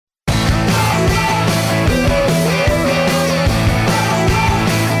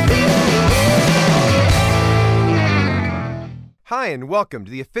Hi, and welcome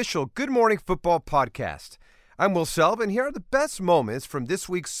to the official Good Morning Football podcast. I'm Will Self, and here are the best moments from this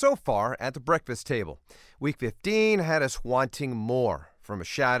week so far at the breakfast table. Week 15 had us wanting more, from a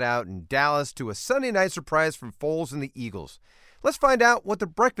shout-out in Dallas to a Sunday night surprise from Foles and the Eagles. Let's find out what the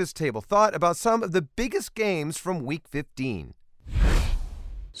breakfast table thought about some of the biggest games from Week 15.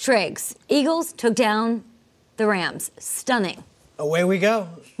 Triggs, Eagles took down the Rams. Stunning. Away we go.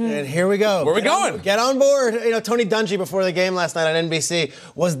 And here we go. Where are we going? Get on board. You know, Tony Dungy before the game last night on NBC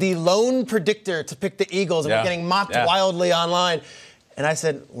was the lone predictor to pick the Eagles, and we're getting mocked wildly online. And I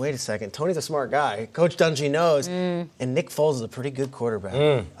said, wait a second, Tony's a smart guy. Coach Dungy knows. And Nick Foles is a pretty good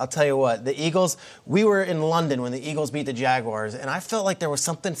quarterback. I'll tell you what, the Eagles, we were in London when the Eagles beat the Jaguars, and I felt like there was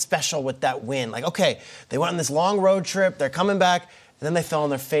something special with that win. Like, okay, they went on this long road trip, they're coming back, and then they fell on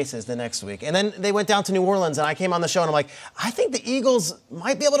their faces the next week. And then they went down to New Orleans, and I came on the show, and I'm like, I think the Eagles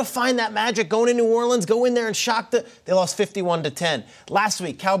might be able to find that magic going to New Orleans, go in there and shock they lost 51-10. Last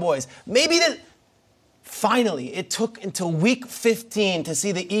week, Cowboys, finally, it took until week 15 to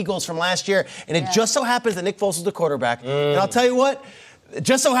see the Eagles from last year, and it just so happens that Nick Foles was the quarterback. And I'll tell you what, it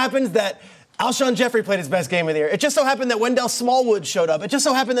just so happens that Alshon Jeffrey played his best game of the year. It just so happened that Wendell Smallwood showed up. It just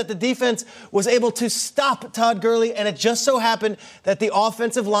so happened that the defense was able to stop Todd Gurley, and it just so happened that the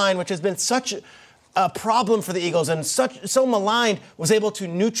offensive line, which has been such a problem for the Eagles and so maligned, was able to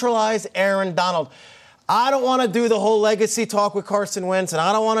neutralize Aaron Donald. I don't want to do the whole legacy talk with Carson Wentz, and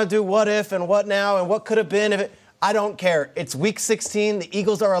I don't want to do what if and what now and what could have been if it. I don't care. It's week 16. The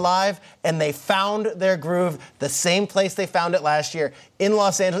Eagles are alive, and they found their groove the same place they found it last year in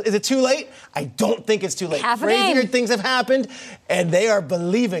Los Angeles. Is it too late? I don't think it's too late. Crazier things have happened, and they are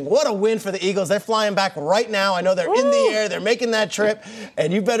believing. What a win for the Eagles. They're flying back right now. I know they're in the air. They're making that trip,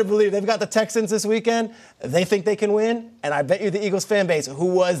 and you better believe they've got the Texans this weekend. They think they can win, and I bet you the Eagles fan base, who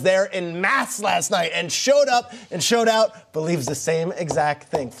was there in mass last night and showed up and showed out, believes the same exact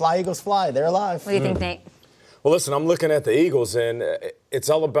thing. Fly, Eagles, fly. They're alive. What do you think, Nate? Well, listen, I'm looking at the Eagles, and it's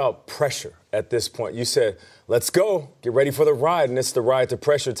all about pressure at this point. You said, let's go, get ready for the ride, and it's the ride to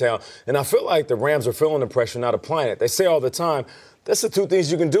Pressure Town. And I feel like the Rams are feeling the pressure, not applying it. They say all the time, that's the two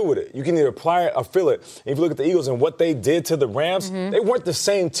things you can do with it. You can either apply it or feel it. And if you look at the Eagles and what they did to the Rams, they weren't the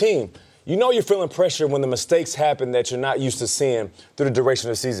same team. You know you're feeling pressure when the mistakes happen that you're not used to seeing through the duration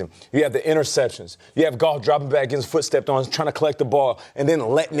of the season. You have the interceptions. You have Goff dropping back, getting his foot stepped on, trying to collect the ball, and then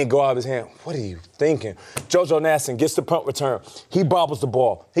letting it go out of his hand. What are you thinking? JoJo Nasson gets the punt return. He bobbles the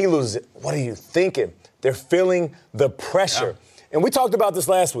ball. He loses it. What are you thinking? They're feeling the pressure. Yeah. And we talked about this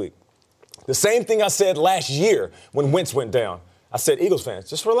last week. The same thing I said last year when Wentz went down. I said, Eagles fans,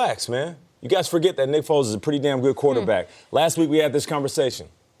 just relax, man. You guys forget that Nick Foles is a pretty damn good quarterback. Last week we had this conversation.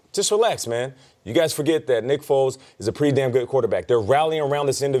 Just relax, man. You guys forget that Nick Foles is a pretty damn good quarterback. They're rallying around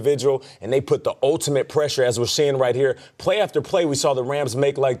this individual, and they put the ultimate pressure, as we're seeing right here. Play after play, we saw the Rams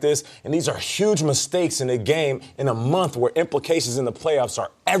make like this, and these are huge mistakes in a game in a month where implications in the playoffs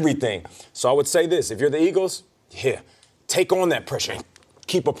are everything. So I would say this. If you're the Eagles, take on that pressure.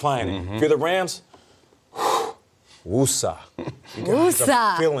 Keep applying it. If you're the Rams, woosah. You guys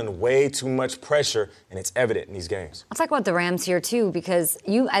are feeling way too much pressure, and it's evident in these games. I'll talk about the Rams here, too, because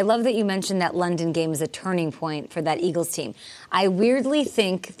I love that you mentioned that London game as a turning point for that Eagles team. I weirdly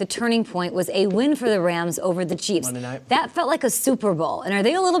think the turning point was a win for the Rams over the Chiefs. Monday night. That felt like a Super Bowl. And are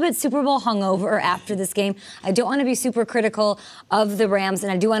they a little bit Super Bowl hungover after this game? I don't want to be super critical of the Rams,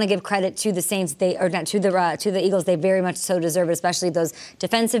 and I do want to give credit to the Saints. To the Eagles. They very much so deserve it, especially those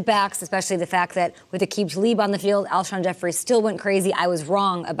defensive backs, especially the fact that with Aqib Talib on the field, Alshon Jeffrey still went crazy. I was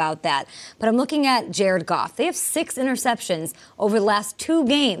wrong about that. But I'm looking at Jared Goff. They have 6 interceptions over the last 2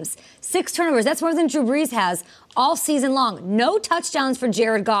 games. 6 turnovers. That's more than Drew Brees has all season long. No touchdowns for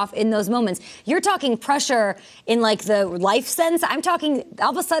Jared Goff in those moments. You're talking pressure in like the life sense. I'm talking all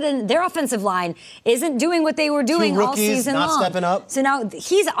of a sudden their offensive line isn't doing what they were doing all season long. Not stepping up. So now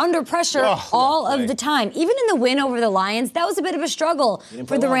he's under pressure all of the time. Even in the win over the Lions, that was a bit of a struggle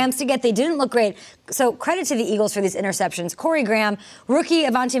for the Rams to get. They didn't look great. So credit to the Eagles for these interceptions. Corey Graham, rookie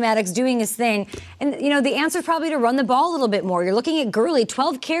Avonte Maddox doing his thing. And, you know, the answer is probably to run the ball a little bit more. You're looking at Gurley,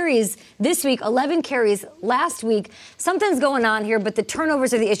 12 carries this week, 11 carries last week. Something's going on here, but the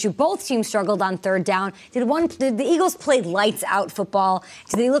turnovers are the issue. Both teams struggled on third down. Did the Eagles play lights out football?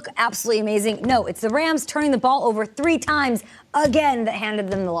 Did they look absolutely amazing? No, it's the Rams turning the ball over 3 times again that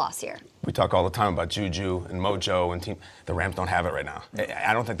handed them the loss here. We talk all the time about Juju and Mojo and team. The Rams don't have it right now.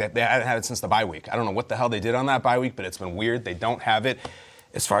 I don't think they haven't had it since the bye week. I don't know what the hell they did on that bye week, but it's been weird. They don't have it.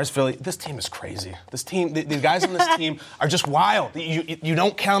 As far as Philly, this team is crazy. This team, the guys on this team are just wild. You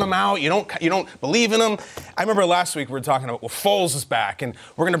don't count them out. You don't believe in them. I remember last week we were talking about, well, Foles is back, and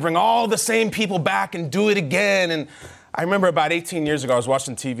we're going to bring all the same people back and do it again. And I remember about 18 years ago, I was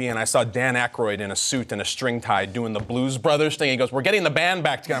watching TV and I saw Dan Aykroyd in a suit and a string tie doing the Blues Brothers thing. He goes, "We're getting the band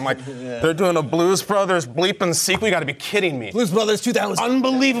back together." I'm like, They're doing a Blues Brothers bleeping sequel? You got to be kidding me. Blues Brothers 2000.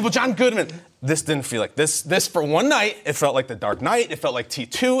 Unbelievable. John Goodman. This didn't feel like this. This for one night, it felt like The Dark Knight. It felt like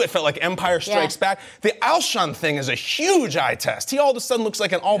T2. It felt like Empire Strikes Back. The Alshon thing is a huge eye test. He all of a sudden looks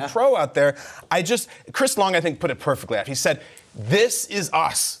like an all-pro out there. Chris Long, I think, put it perfectly. He said, "This is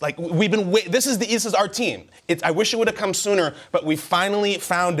us. Like this is our team. I wish it would have come sooner, but we finally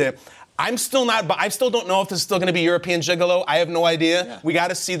found it." I still don't know if this is still going to be European Gigolo. I have no idea. Yeah. We got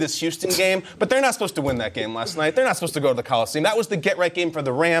to see this Houston game, but they're not supposed to win that game last night. They're not supposed to go to the Coliseum. That was the get-right game for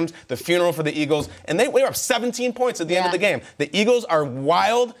the Rams, the funeral for the Eagles, and they were up 17 points at the end of the game. The Eagles are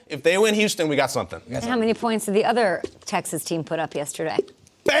wild. If they win Houston, we got something. And how many points did the other Texas team put up yesterday?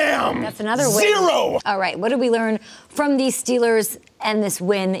 Bam! That's another win. 0! All right, what did we learn from these Steelers and this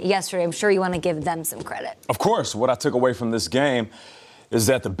win yesterday? I'm sure you want to give them some credit. Of course, what I took away from this game is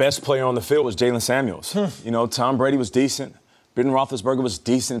that the best player on the field was Jalen Samuels. Tom Brady was decent. Ben Roethlisberger was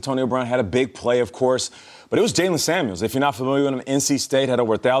decent. Antonio Brown had a big play, of course. But it was Jalen Samuels. If you're not familiar with him, NC State had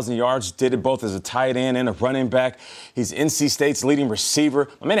over 1,000 yards, did it both as a tight end and a running back. He's NC State's leading receiver.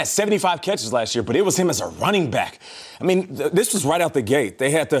 My man had 75 catches last year, but it was him as a running back. I mean, this was right out the gate.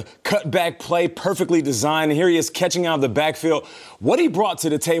 They had the cut-back play perfectly designed, and here he is catching out of the backfield. What he brought to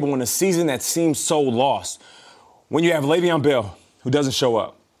the table in a season that seemed so lost, when you have Le'Veon Bell, who doesn't show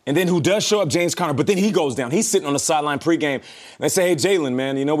up. And then who does show up, James Conner, but then he goes down. He's sitting on the sideline pregame. And they say, "Hey, Jalen,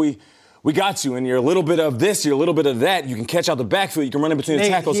 man, we got you, and you're a little bit of this, you're a little bit of that. You can catch out the backfield, you can run in between the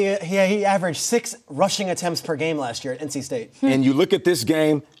tackles." He averaged 6 rushing attempts per game last year at NC State. And you look at this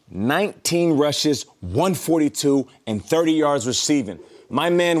game, 19 rushes, 142, and 30 yards receiving. My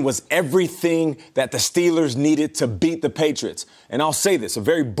man was everything that the Steelers needed to beat the Patriots. And I'll say this, a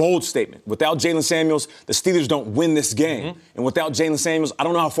very bold statement. Without Jalen Samuels, the Steelers don't win this game. And without Jalen Samuels, I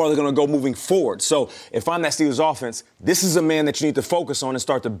don't know how far they're going to go moving forward. So if I'm that Steelers offense, this is a man that you need to focus on and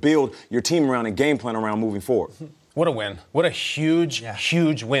start to build your team around and game plan around moving forward. What a win. What a huge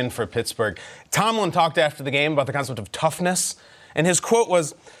win for Pittsburgh. Tomlin talked after the game about the concept of toughness. And his quote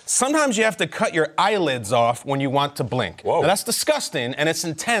was, "Sometimes you have to cut your eyelids off when you want to blink." Whoa. Now, that's disgusting, and it's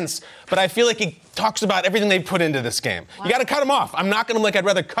intense, but I feel like he talks about everything they put into this game. Wow. You got to cut them off. I'm not going to blink. I'd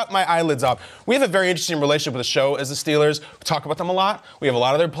rather cut my eyelids off. We have a very interesting relationship with the show as the Steelers. We talk about them a lot. We have a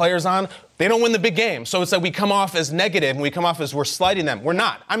lot of their players on. They don't win the big game, so it's like we come off as negative and we come off as we're slighting them. We're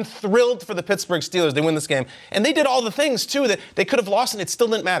not. I'm thrilled for the Pittsburgh Steelers. They win this game. And they did all the things, too, that they could have lost, and it still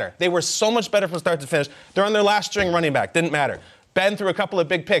didn't matter. They were so much better from start to finish. They're on their last string running back. Didn't matter. Ben threw a couple of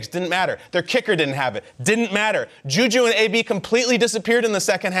big picks. Didn't matter. Their kicker didn't have it. Didn't matter. Juju and AB completely disappeared in the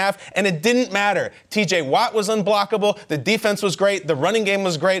second half, and it didn't matter. TJ Watt was unblockable. The defense was great. The running game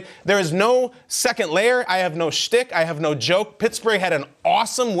was great. There is no second layer. I have no shtick. I have no joke. Pittsburgh had an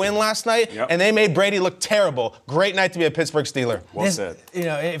awesome win last night, and they made Brady look terrible. Great night to be a Pittsburgh Steeler. Well said.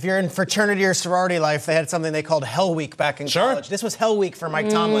 If you're in fraternity or sorority life, they had something they called Hell Week back in college. This was Hell Week for Mike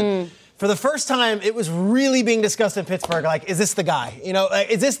Tomlin. For the first time, it was really being discussed in Pittsburgh. Like, is this the guy?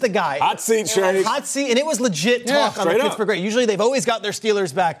 Is this the guy? Hot seat, Trey. Hot seat, and it was legit talk on the Pittsburgh radio. Usually, they've always got their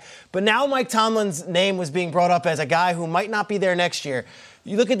Steelers back, but now Mike Tomlin's name was being brought up as a guy who might not be there next year.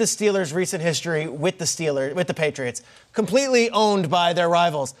 You look at the Steelers' recent history with the Patriots, completely owned by their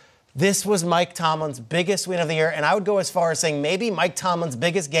rivals. This was Mike Tomlin's biggest win of the year, and I would go as far as saying maybe Mike Tomlin's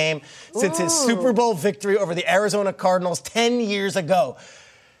biggest game since his Super Bowl victory over the Arizona Cardinals 10 years ago.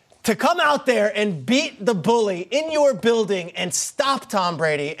 To come out there and beat the bully in your building and stop Tom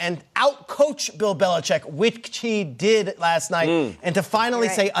Brady and out-coach Bill Belichick, which he did last night, and to finally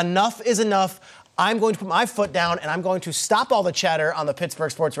say enough is enough, I'm going to put my foot down and I'm going to stop all the chatter on the Pittsburgh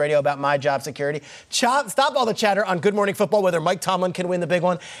Sports Radio about my job security. Stop all the chatter on Good Morning Football, whether Mike Tomlin can win the big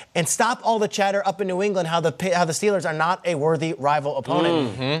one, and stop all the chatter up in New England how the Steelers are not a worthy rival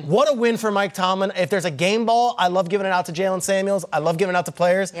opponent. What a win for Mike Tomlin. If there's a game ball, I love giving it out to Jalen Samuels. I love giving it out to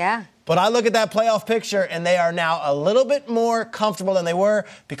players. Yeah. But I look at that playoff picture, and they are now a little bit more comfortable than they were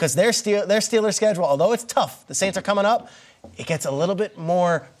because their Steelers schedule, although it's tough, the Saints are coming up, it gets a little bit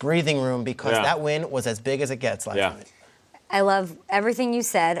more breathing room because that win was as big as it gets last night. I love everything you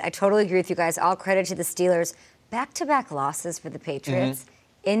said. I totally agree with you guys. All credit to the Steelers. Back-to-back losses for the Patriots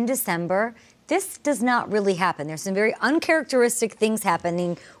in December. This does not really happen. There's some very uncharacteristic things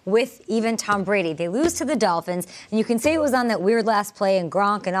happening with even Tom Brady. They lose to the Dolphins, and you can say it was on that weird last play and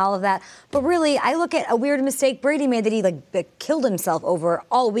Gronk and all of that, but really, I look at a weird mistake Brady made that he killed himself over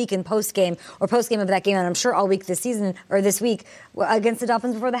all week in postgame of that game, and I'm sure all week this season or this week against the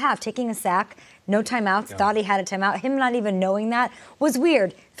Dolphins before the half, taking a sack no timeouts, thought he had a timeout. Him not even knowing that was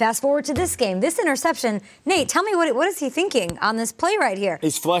weird. Fast forward to this game. This interception, Nate, tell me what is he thinking on this play right here?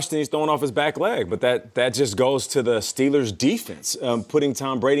 He's flushed and he's throwing off his back leg, but that just goes to the Steelers' defense, putting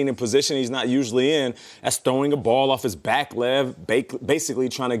Tom Brady in a position he's not usually in. That's throwing a ball off his back leg, basically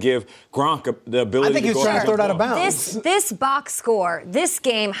trying to give Gronk the ability to go. I think he's trying to throw it out of bounds. This box score, this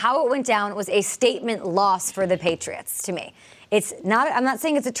game, how it went down was a statement loss for the Patriots to me. It's not. I'm not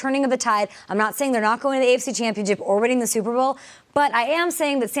saying it's a turning of the tide. I'm not saying they're not going to the AFC Championship or winning the Super Bowl. But I am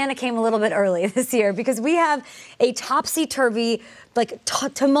saying that Santa came a little bit early this year because we have a topsy-turvy, like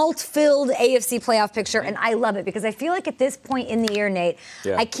tumult-filled AFC playoff picture, and I love it because I feel like at this point in the year, Nate,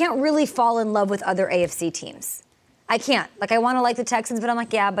 I can't really fall in love with other AFC teams. I can't. Like, I want to like the Texans, but I'm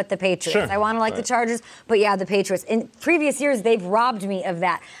like, yeah, but the Patriots. Sure. I want to like the Chargers, but yeah, the Patriots. In previous years, they've robbed me of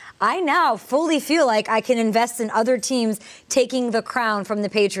that. I now fully feel like I can invest in other teams taking the crown from the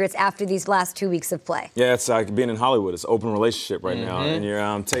Patriots after these last 2 weeks of play. Yeah, it's like being in Hollywood. It's an open relationship right now, and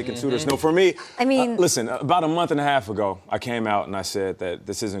you're taking suitors. No, for me, I mean, listen, about a month and a half ago, I came out and I said that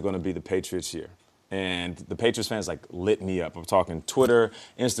this isn't going to be the Patriots year. And the Patriots fans, lit me up. I'm talking Twitter,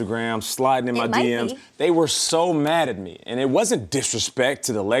 Instagram, sliding in my DMs. They were so mad at me. And it wasn't disrespect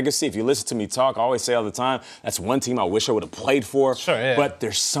to the legacy. If you listen to me talk, I always say all the time, that's one team I wish I would have played for. Sure, yeah. But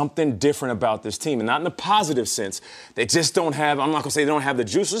there's something different about this team. And not in a positive sense. They just don't have, I'm not going to say they don't have the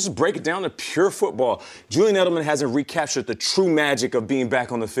juice. Let's just break it down to pure football. Julian Edelman hasn't recaptured the true magic of being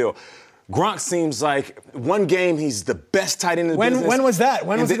back on the field. Gronk seems like one game he's the best tight end in the business. When was that?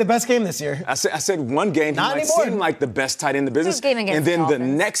 When was he the best game this year? I said one game Not he might anymore. seem like the best tight end in the business. Game against And then the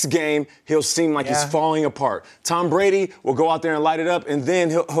Dolphins. next game, he'll seem like he's falling apart. Tom Brady will go out there and light it up, and then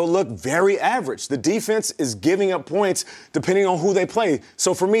he'll look very average. The defense is giving up points depending on who they play.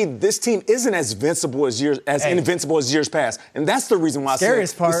 So for me, this team isn't as invincible as years past. And that's the reason why I say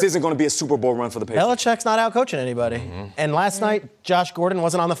this isn't going to be a Super Bowl run for the Patriots. Belichick's not out coaching anybody. And last night, Josh Gordon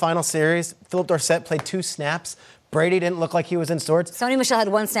wasn't on the final series. Philip Dorsett played 2 snaps. Brady didn't look like he was in sorts. Sony Michel had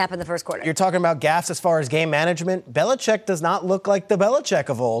 1 snap in the first quarter. You're talking about gaffes as far as game management. Belichick does not look like the Belichick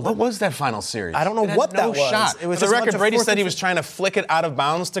of old. What was that final series? I don't know what that was. Shot. It was For just the a bunch record, of Brady fourth said he and was trying to flick it out of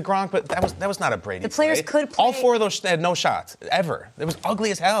bounds to Gronk, but that was not a Brady. The players play. could play. All 4 of those had no shots ever. It was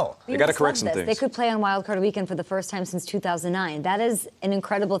ugly as hell. They got to correct some things. They could play on Wild Card Weekend for the first time since 2009. That is an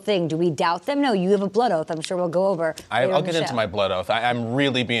incredible thing. Do we doubt them? No, you have a blood oath. I'm sure we'll go over. I'll get into my blood oath. I'm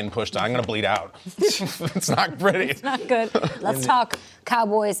really being pushed on. I'm going to bleed out. It's not pretty. It's not good. Let's talk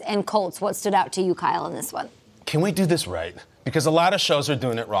Cowboys and Colts. What stood out to you, Kyle, in this one? Can we do this right? Because a lot of shows are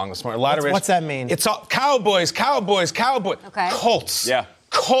doing it wrong this morning. What's that mean? It's all Cowboys. Okay. Colts. Yeah.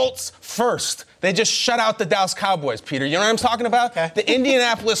 Colts first. They just shut out the Dallas Cowboys, Peter. You know what I'm talking about? Okay. The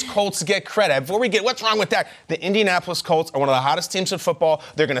Indianapolis Colts get credit. Before we get, what's wrong with that? The Indianapolis Colts are one of the hottest teams in football.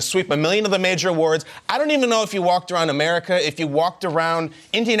 They're going to sweep 1 million of the major awards. I don't even know if you walked around America, if you walked around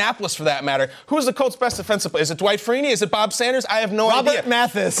Indianapolis for that matter. Who's the Colts' best defensive player? Is it Dwight Freeney? Is it Bob Sanders? I have no idea. Robert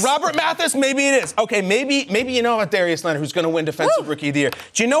Mathis. Robert Mathis? Maybe it is. Okay, maybe you know about Darius Leonard, who's going to win Defensive Rookie of the Year.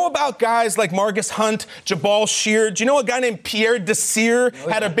 Do you know about guys like Marcus Hunt, Jabal Shear? Do you know a guy named Pierre Desir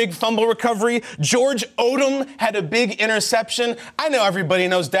had a big fumble recovery? George Odom had a big interception. I know everybody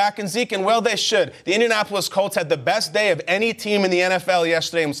knows Dak and Zeke, and well, they should. The Indianapolis Colts had the best day of any team in the NFL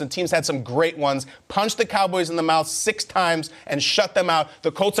yesterday, and some teams had some great ones. Punched the Cowboys in the mouth 6 times and shut them out.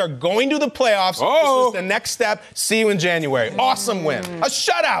 The Colts are going to the playoffs. This is the next step. See you in January. Awesome win. A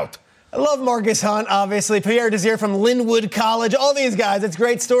shutout. I love Marcus Hunt, obviously. Pierre Desir from Linwood College. All these guys. It's a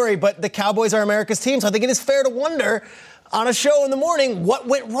great story, but the Cowboys are America's team, so I think it is fair to wonder on a show in the morning what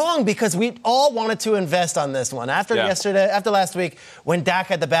went wrong, because we all wanted to invest on this one. After last week, when Dak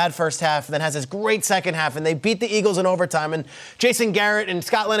had the bad first half and then has this great second half, and they beat the Eagles in overtime, and Jason Garrett and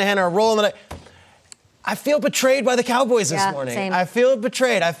Scott Linehan are rolling it. I feel betrayed by the Cowboys this morning. Same. I feel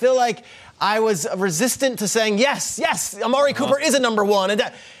betrayed. I feel like I was resistant to saying, yes, Amari Cooper is a number 1.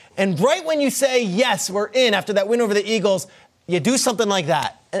 And right when you say, yes, we're in after that win over the Eagles, you do something like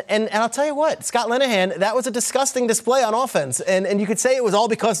that. And I'll tell you what, Scott Linehan, that was a disgusting display on offense. And you could say it was all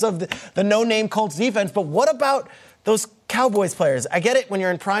because of the no-name Colts defense, but what about those Cowboys players? I get it when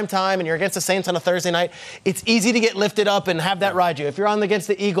you're in prime time and you're against the Saints on a Thursday night. It's easy to get lifted up and have that ride you. If you're on against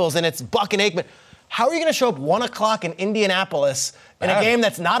the Eagles and it's Buck and Aikman, how are you going to show up 1 o'clock in Indianapolis in a game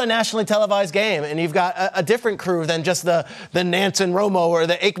that's not a nationally televised game, and you've got a different crew than just the Nance and Romo or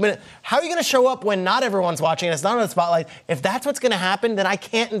the Aikman? How are you going to show up when not everyone's watching and it's not on the spotlight? If that's what's going to happen, then I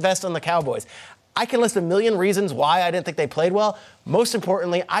can't invest on the Cowboys. I can list a million reasons why I didn't think they played well. Most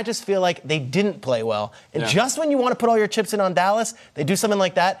importantly, I just feel like they didn't play well. And just when you want to put all your chips in on Dallas, they do something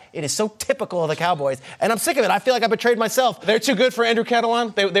like that. It is so typical of the Cowboys. And I'm sick of it. I feel like I betrayed myself. They're too good for Andrew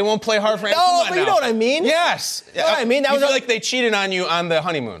Catalan? They won't play hard for Andrew? No, but you know what I mean? Yes. You know what I mean? You feel like they cheated on you on the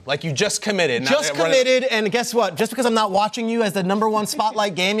honeymoon. Like you just committed. Just committed, and guess what? Just because I'm not watching you as the number one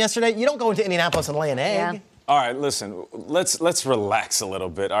spotlight game yesterday, you don't go into Indianapolis and lay an egg. Yeah. All right, listen, let's relax a little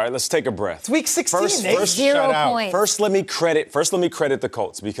bit. All right, let's take a breath. It's week 16, Nate. 0 points. First, let me credit the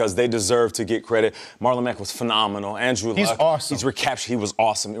Colts because they deserve to get credit. Marlon Mack was phenomenal. Andrew Luck. He's awesome. He was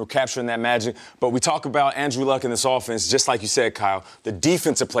awesome. We're capturing that magic. But we talk about Andrew Luck in this offense, just like you said, Kyle. The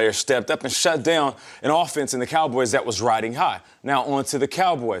defensive players stepped up and shut down an offense in the Cowboys that was riding high. Now on to the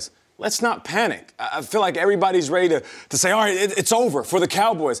Cowboys. Let's not panic. I feel like everybody's ready to say, all right, it's over for the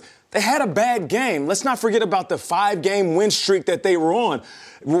Cowboys. They had a bad game. Let's not forget about the 5-game win streak that they were on.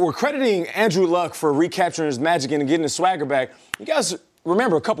 We're crediting Andrew Luck for recapturing his magic and getting his swagger back. You guys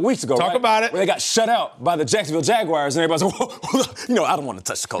remember a couple weeks ago, Talk about it. Where they got shut out by the Jacksonville Jaguars, and everybody's like, I don't want to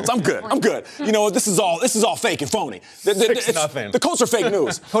touch the Colts. I'm good. This is all fake and phony. 6-0. The Colts are fake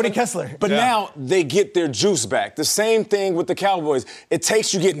news. Cody Kessler. But now they get their juice back. The same thing with the Cowboys. It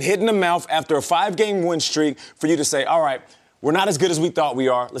takes you getting hit in the mouth after a 5-game win streak for you to say, all right, we're not as good as we thought we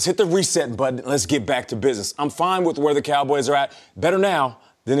are. Let's hit the reset button and let's get back to business. I'm fine with where the Cowboys are at. Better now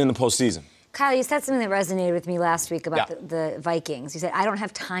than in the postseason. Kyle, you said something that resonated with me last week about the Vikings. You said, I don't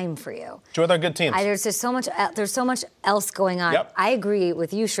have time for you. Two other good teams. There's just so much else going on. Yep. I agree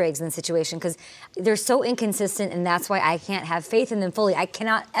with you, Shregs, in the situation because they're so inconsistent, and that's why I can't have faith in them fully. I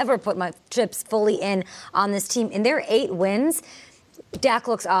cannot ever put my chips fully in on this team. In their 8 wins, Dak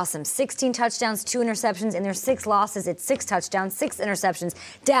looks awesome. 16 touchdowns, 2 interceptions. In their 6 losses, it's 6 touchdowns, 6 interceptions.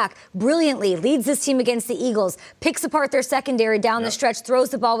 Dak brilliantly leads this team against the Eagles, picks apart their secondary down the stretch, throws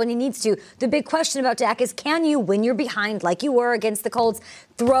the ball when he needs to. The big question about Dak is, can you, when you're behind like you were against the Colts,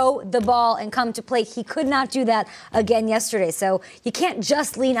 throw the ball and come to play? He could not do that again yesterday. So you can't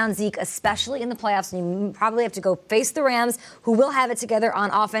just lean on Zeke, especially in the playoffs. And you probably have to go face the Rams, who will have it together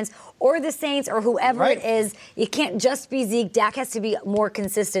on offense, or the Saints, or whoever it is. You can't just be Zeke. Dak has to be more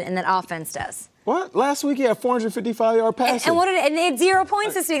consistent, and that offense does. What? Last week he had 455-yard passing. And they had 0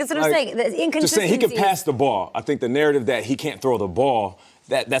 points this week. That's what I'm saying. The inconsistency. Just saying he could pass the ball. I think the narrative that he can't throw the ball,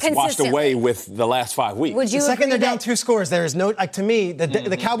 that's washed away with the last 5 weeks. Would you the second they're down that 2 scores, there is no, like, to me,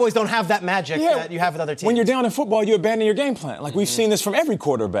 the Cowboys don't have that magic that you have with other teams. When you're down in football, you abandon your game plan. Like, we've seen this from every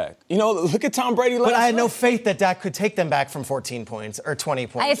quarterback. Look at Tom Brady last But I had night. no faith that Dak could take them back from 14 points or 20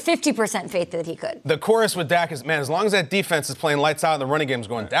 points. I have 50% faith that he could. The chorus with Dak is, man, as long as that defense is playing lights out and the running game's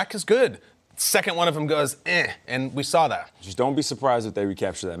going, Dak is good. Second one of them goes, and we saw that. Just don't be surprised if they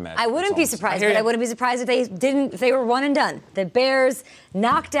recapture that match. I wouldn't be surprised, but I wouldn't be surprised if they didn't. If they were one and done. The Bears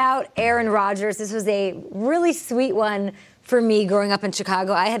knocked out Aaron Rodgers. This was a really sweet one for me growing up in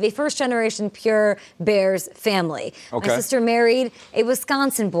Chicago. I have a first-generation pure Bears family. Okay. My sister married a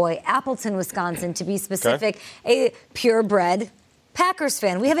Wisconsin boy, Appleton, Wisconsin, to be specific, a purebred Packers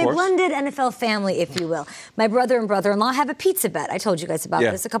fan. We have a blended NFL family, if you will. My brother and brother-in-law have a pizza bet. I told you guys about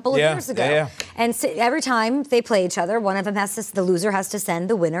this a couple of years ago. Yeah. And so every time they play each other, one of them the loser has to send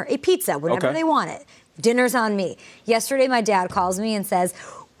the winner a pizza whenever they want it. Dinner's on me. Yesterday, my dad calls me and says,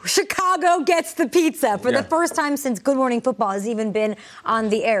 Chicago gets the pizza for the first time since Good Morning Football has even been on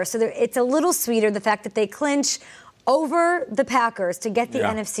the air. So it's a little sweeter, the fact that they clinch over the Packers to get the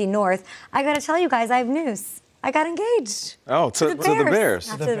NFC North. I got to tell you guys, I have news. I got engaged. Oh, to the Bears.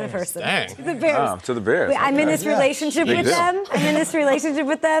 Not to the person. Dang. To the Bears. Oh, to the Bears. I'm in this relationship with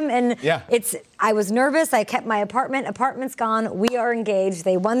them. And I was nervous. I kept my apartment. Apartment's gone. We are engaged.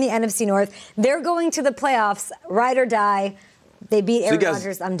 They won the NFC North. They're going to the playoffs, ride or die. They beat Aaron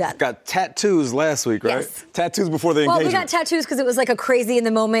Rodgers. I'm done. Got tattoos last week, right? Yes. Tattoos before the engagement. Well, we got tattoos because it was like a crazy in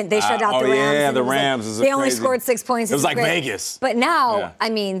the moment. They shut out the Rams. Yeah, the Rams. They only scored 6 points. It was like Vegas. But now, I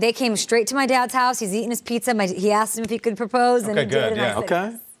mean, they came straight to my dad's house. He's eating his pizza. He asked him if he could propose, and he did. And I said,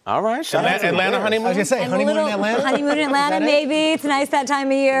 Okay. All right. Shout out to Atlanta the honeymoon? I was going to say, And honeymoon in Atlanta? Honeymoon in Atlanta, maybe. It's nice that time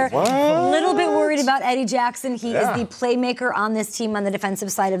of year. What? A little bit worried about Eddie Jackson. He is the playmaker on this team on the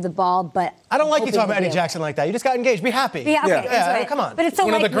defensive side of the ball, but I don't like you talking about hoping Eddie Jackson like that. You just got engaged. Be happy. Yeah, okay, that's right. Come on. But it's so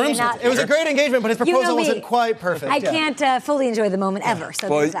One of the like me grooms not. It was a great engagement, but his proposal wasn't quite perfect. I can't fully enjoy the moment ever. So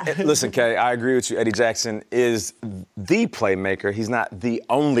there's that. Listen, Kay, I agree with you. Eddie Jackson is the playmaker. He's not the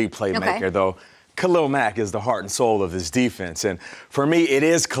only playmaker, though. Khalil Mack is the heart and soul of this defense. And for me, it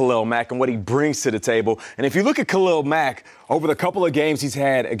is Khalil Mack and what he brings to the table. And if you look at Khalil Mack over the couple of games he's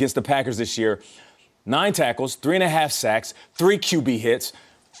had against the Packers this year, 9 tackles, 3.5 sacks, 3 QB hits,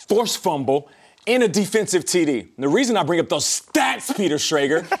 forced fumble. and a defensive TD. And the reason I bring up those stats, Peter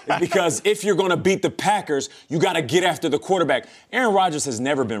Schrager, is because if you're going to beat the Packers, you got to get after the quarterback. Aaron Rodgers has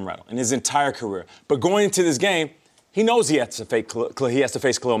never been rattled in his entire career. But going into this game, he knows he has to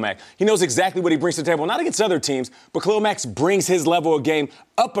face Khalil Mack. He knows exactly what he brings to the table, not against other teams, but Khalil Mack brings his level of game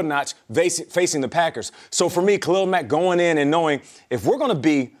up a notch facing the Packers. So for me, Khalil Mack going in and knowing if we're going to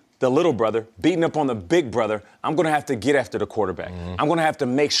be the little brother, beating up on the big brother, I'm going to have to get after the quarterback. I'm going to have to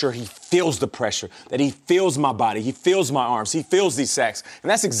make sure he feels the pressure, that he feels my body, he feels my arms, he feels these sacks. And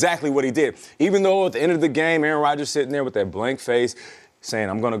that's exactly what he did. Even though at the end of the game, Aaron Rodgers sitting there with that blank face saying,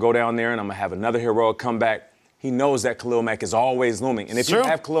 I'm going to go down there and I'm going to have another heroic comeback, he knows that Khalil Mack is always looming. And if you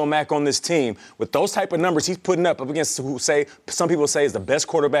have Khalil Mack on this team with those type of numbers he's putting up against who some people say is the best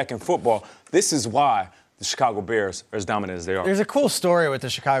quarterback in football, this is why the Chicago Bears are as dominant as they are. There's a cool story with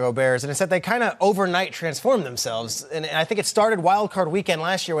the Chicago Bears, and it's that they kind of overnight transformed themselves. And I think it started wild card weekend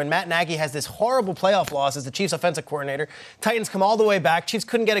last year when Matt Nagy has this horrible playoff loss as the Chiefs offensive coordinator. Titans come all the way back. Chiefs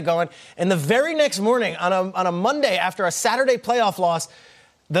couldn't get it going. And the very next morning, on a Monday after a Saturday playoff loss,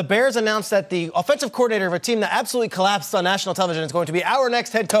 the Bears announced that the offensive coordinator of a team that absolutely collapsed on national television is going to be our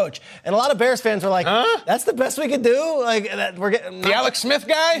next head coach. And a lot of Bears fans were like, that's the best we could do? Like, we're getting the Alex Smith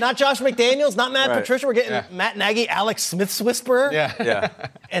guy? Not Josh McDaniels, not Matt Patricia. We're getting Matt Nagy, Alex Smith's whisperer. Yeah.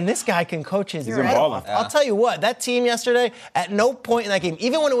 And this guy can coach his He's head balling. off. I'll tell you what, that team yesterday, at no point in that game,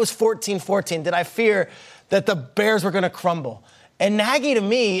 even when it was 14-14, did I fear that the Bears were going to crumble. And Nagy, to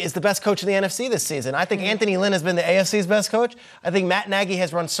me, is the best coach in the NFC this season. I think Anthony Lynn has been the AFC's best coach. I think Matt Nagy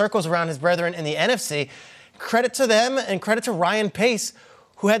has run circles around his brethren in the NFC. Credit to them and credit to Ryan Pace,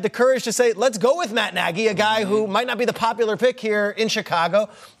 who had the courage to say, let's go with Matt Nagy, a guy who might not be the popular pick here in Chicago,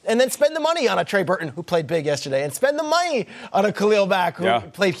 and then spend the money on a Trey Burton, who played big yesterday, and spend the money on a Khalil Mack, who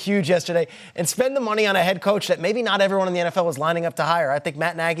played huge yesterday, and spend the money on a head coach that maybe not everyone in the NFL was lining up to hire. I think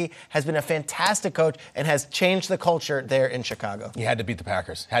Matt Nagy has been a fantastic coach and has changed the culture there in Chicago. He had to beat the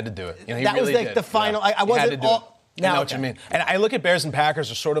Packers. Had to do it. You know, he that really was like did. the final. I He had wasn't to do all. it. I know what you mean. And I look at Bears and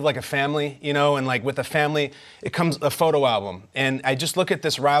Packers as sort of like a family, you know, and like with a family, it comes a photo album. And I just look at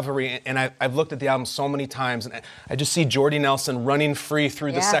this rivalry, and I've looked at the album so many times, and I just see Jordy Nelson running free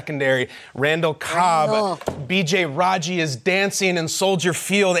through the secondary, Randall Cobb, B.J. Raji is dancing in Soldier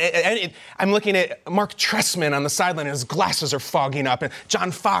Field. I'm looking at Mark Trestman on the sideline, and his glasses are fogging up, and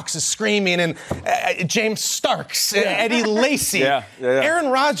John Fox is screaming, and James Starks, Eddie Lacy. Aaron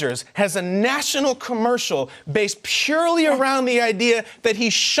Rodgers has a national commercial based purely around the idea that he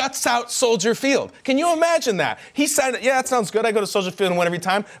shuts out Soldier Field. Can you imagine that? He said, that sounds good. I go to Soldier Field and win every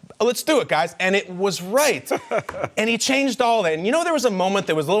time. Let's do it, guys. And it was right. And he changed all that. And you know, there was a moment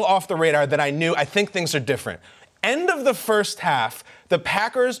that was a little off the radar that I think things are different. End of the first half, the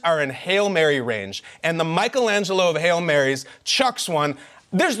Packers are in Hail Mary range. And the Michelangelo of Hail Marys chucks one.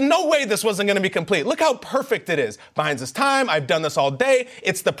 There's no way this wasn't going to be complete. Look how perfect it is. Behind his time, I've done this all day.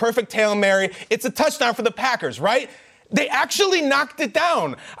 It's the perfect Hail Mary. It's a touchdown for the Packers, right? They actually knocked it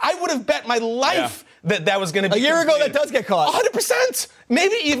down. I would have bet my life that was going to be a year completed. ago. That does get caught. 100%.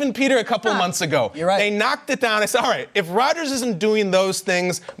 Maybe even, Peter, a couple months ago. You're right. They knocked it down. I said, all right, if Rodgers isn't doing those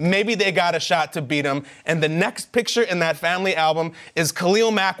things, maybe they got a shot to beat him. And the next picture in that family album is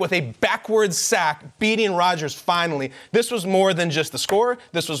Khalil Mack with a backwards sack beating Rodgers finally. This was more than just the score.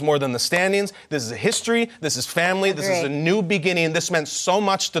 This was more than the standings. This is a history. This is family. This is a new beginning. This meant so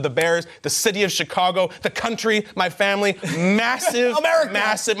much to the Bears, the city of Chicago, the country, my family. Massive, America.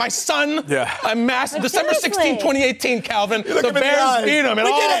 massive. My son, a massive. December 16, seriously. 2018, Calvin. The Bears beat them. It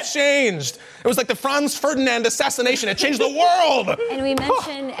We did all it. changed. It was like the Franz Ferdinand assassination. It changed the world. And we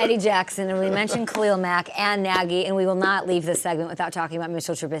mentioned Eddie Jackson, and we mentioned Khalil Mack and Nagy, and we will not leave this segment without talking about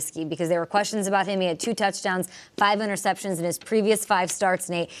Mitchell Trubisky, because there were questions about him. He had 2 touchdowns, 5 interceptions in his previous 5 starts,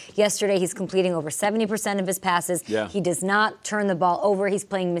 Nate. Yesterday, he's completing over 70% of his passes. He does not turn the ball over. He's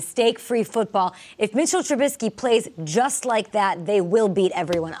playing mistake-free football. If Mitchell Trubisky plays just like that, they will beat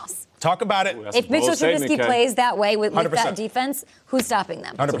everyone else. Talk about it. If Mitchell Trubisky plays that way with 100%. that defense, who's stopping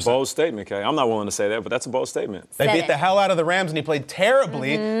them? 100%. That's a bold statement, Kay. I'm not willing to say that, but that's a bold statement. They Said beat it. the hell out of the Rams, and he played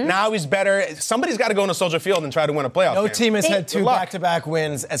terribly. Now he's better. Somebody's got to go into Soldier Field and try to win a playoff No game. team has had 2 Good luck. back-to-back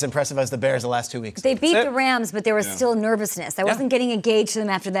wins as impressive as the Bears the last 2 weeks. They beat That's it. the Rams, but there was still nervousness. I wasn't getting engaged to them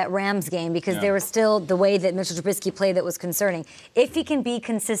after that Rams game because there was still the way that Mitchell Trubisky played that was concerning. If he can be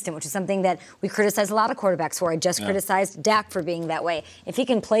consistent, which is something that we criticize a lot of quarterbacks for. I just criticized Dak for being that way. If he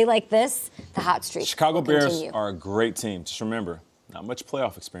can play like this, the hot streak Chicago will Bears continue. are a great team. Just remember, not much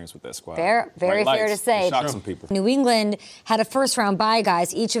playoff experience with that squad. Very Bright fair lights. to say. They shocked some people. New England had a first-round bye,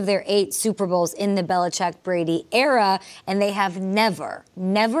 guys, each of their 8 Super Bowls in the Belichick-Brady era, and they have never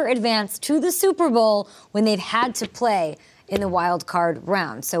advanced to the Super Bowl when they've had to play in the wild card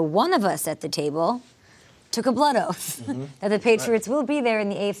round. So one of us at the table took a blood oath that the Patriots will be there in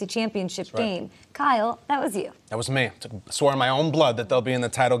the AFC Championship game. Kyle, that was you. That was me. Swore in my own blood that they'll be in the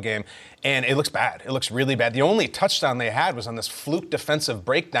title game. And it looks bad. It looks really bad. The only touchdown they had was on this fluke defensive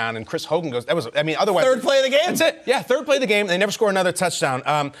breakdown, and Chris Hogan goes, otherwise. Third play of the game? That's it. Yeah, third play of the game. They never score another touchdown.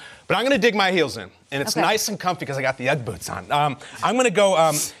 But I'm going to dig my heels in. And it's nice and comfy because I got the Ugg boots on. I'm going to go,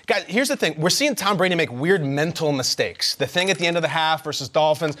 guys, here's the thing. We're seeing Tom Brady make weird mental mistakes. The thing at the end of the half versus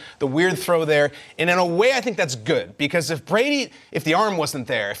Dolphins, the weird throw there. And in a way, I think that's good because if the arm wasn't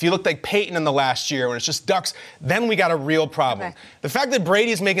there, if you looked like Peyton in the last year when it's just ducks, then we got a real problem. Okay. The fact that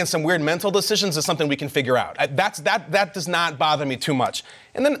Brady's making some weird mental decisions is something we can figure out. That does not bother me too much.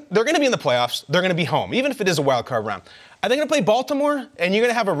 And then they're going to be in the playoffs. They're going to be home, even if it is a wild card round. Are they going to play Baltimore, and you're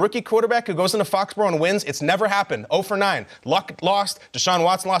going to have a rookie quarterback who goes into Foxborough and wins? It's never happened. 0 for 9. Luck lost. Deshaun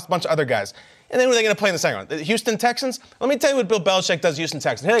Watson lost. A bunch of other guys. And then who are they going to play in the second round? The Houston Texans? Let me tell you what Bill Belichick does Houston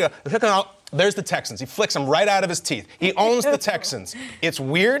Texans. Here they go. There's the Texans. He flicks them right out of his teeth. He owns the Texans. It's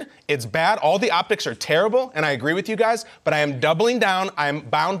weird. It's bad. All the optics are terrible, and I agree with you guys, but I am doubling down. I am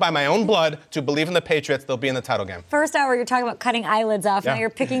bound by my own blood to believe in the Patriots. They'll be in the title game. First hour, you're talking about cutting eyelids off. Yeah. Now you're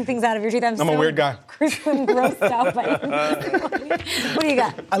picking things out of your teeth. I'm a weird guy. Grossed out by it. What do you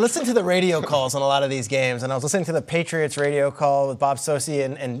got? I listened to the radio calls on a lot of these games, and I was listening to the Patriots radio call with Bob Socci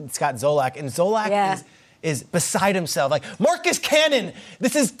and Scott Zolak, and Zolak is beside himself. Like, Marcus Cannon,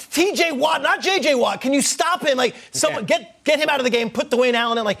 this is TJ Watt, not JJ Watt. Can you stop him? Like, someone get him out of the game, put Dwayne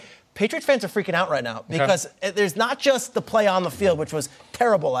Allen in. Like, Patriots fans are freaking out right now because there's not just the play on the field, which was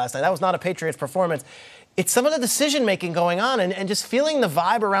terrible last night. That was not a Patriots performance. It's some of the decision-making going on and just feeling the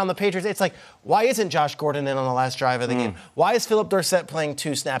vibe around the Patriots. It's like, why isn't Josh Gordon in on the last drive of the game? Why is Philip Dorsett playing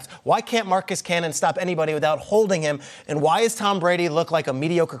 2 snaps? Why can't Marcus Cannon stop anybody without holding him? And why does Tom Brady look like a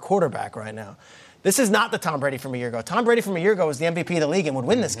mediocre quarterback right now? This is not the Tom Brady from a year ago. Tom Brady from a year ago was the MVP of the league and would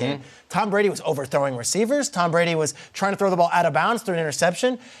win this game. Tom Brady was overthrowing receivers. Tom Brady was trying to throw the ball out of bounds through an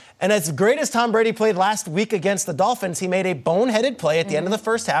interception. And as great as Tom Brady played last week against the Dolphins, he made a boneheaded play at the end of the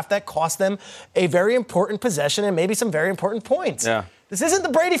first half that cost them a very important possession and maybe some very important points. Yeah. This isn't the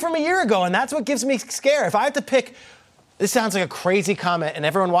Brady from a year ago, and that's what gives me scare. If I have to pick, this sounds like a crazy comment, and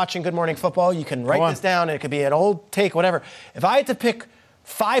everyone watching Good Morning Football, you can write this down, and it could be an old take, whatever. If I had to pick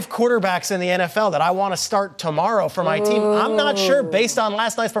 5 quarterbacks in the NFL that I want to start tomorrow for my team, I'm not sure, based on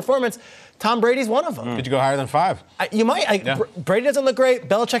last night's performance, Tom Brady's one of them. Could you go higher than 5? You might. Brady doesn't look great.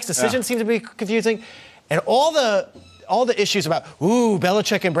 Belichick's decision seems to be confusing. And all the issues about,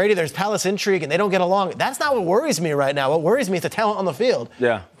 Belichick and Brady, there's palace intrigue and they don't get along. That's not what worries me right now. What worries me is the talent on the field.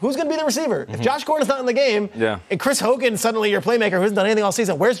 Yeah. Who's going to be the receiver? If Josh Gordon's not in the game, and Chris Hogan suddenly your playmaker who hasn't done anything all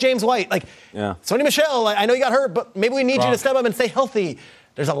season, where's James White? Sony Michel, I know you got hurt, but maybe we need you to step up and stay healthy.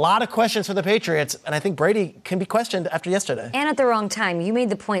 There's a lot of questions for the Patriots, and I think Brady can be questioned after yesterday. And at the wrong time. You made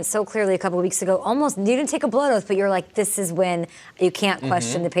the point so clearly a couple of weeks ago. Almost, you didn't take a blood oath, but you're like, this is when you can't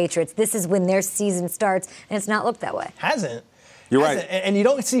question the Patriots. This is when their season starts, and it's not looked that way. Hasn't. You're right. And you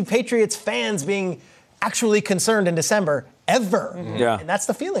don't see Patriots fans being actually concerned in December ever. Yeah. And that's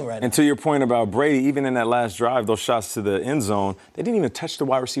the feeling right now. And to your point about Brady, even in that last drive, those shots to the end zone, they didn't even touch the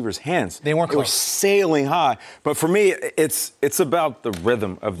wide receiver's hands. They weren't close. They were sailing high. But for me, it's about the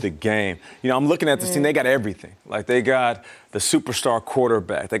rhythm of the game. You know, I'm looking at this team, they got everything. Like, they got the superstar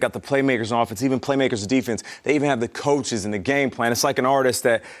quarterback. They got the playmakers on offense, even playmakers on defense. They even have the coaches and the game plan. It's like an artist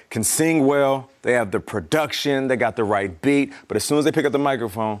that can sing well. They have the production. They got the right beat. But as soon as they pick up the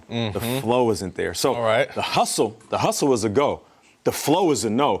microphone, the flow isn't there. So the hustle is a go. The flow is a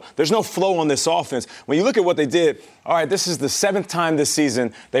no. There's no flow on this offense. When you look at what they did, all right, this is the 7th time this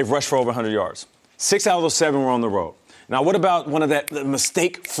season they've rushed for over 100 yards. 6 out of those 7 were on the road. Now, what about the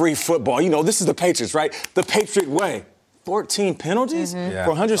mistake-free football? You know, this is the Patriots, right? The Patriot way. 14 penalties for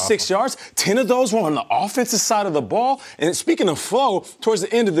 106 yards. 10 of those were on the offensive side of the ball. And speaking of flow, towards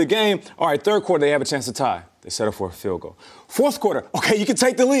the end of the game, all right, 3rd quarter, they have a chance to tie. They settle for a field goal. 4th quarter, okay, you can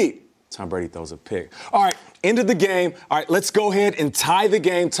take the lead. Tom Brady throws a pick. All right, end of the game. All right, let's go ahead and tie the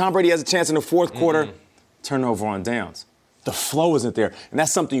game. Tom Brady has a chance in the 4th quarter. Turnover on downs. The flow isn't there. And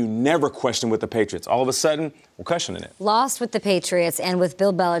that's something you never question with the Patriots. All of a sudden, we're questioning it. Lost with the Patriots and with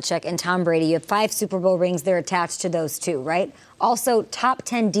Bill Belichick and Tom Brady. You have 5 Super Bowl rings. They're attached to those 2, right? Also, top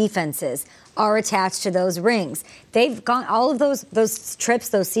 10 defenses. are attached to those rings. They've gone all of those trips,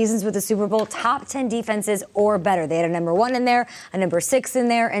 those seasons with the Super Bowl, top 10 defenses or better. They had a number 1 in there, a number 6 in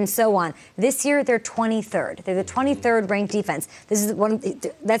there, and so on. This year, they're 23rd. They're the 23rd ranked defense. This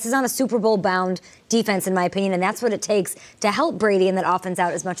is not a Super Bowl bound defense, in my opinion, and that's what it takes to help Brady and that offense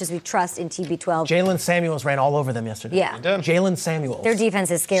out as much as we trust in TB12. Jalen Samuels ran all over them yesterday. Yeah. Jalen Samuels. Their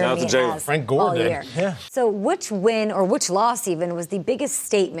defense is scaring me. Frank Gore all did. year. Yeah. So which win or which loss even was the biggest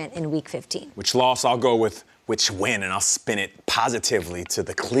statement in Week 15? Which loss? I'll go with which win, and I'll spin it positively to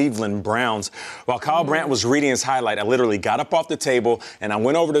the Cleveland Browns. While Kyle Brandt was reading his highlight, I literally got up off the table and I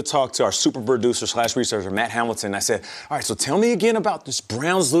went over to talk to our super producer / researcher, Matt Hamilton. I said, all right, so tell me again about this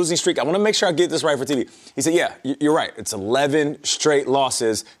Browns losing streak. I want to make sure I get this right for TV. He said, yeah, you're right. It's 11 straight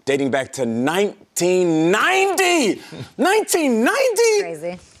losses dating back to 1990. 1990?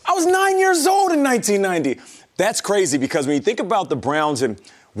 Crazy. I was 9 years old in 1990. That's crazy because when you think about the Browns and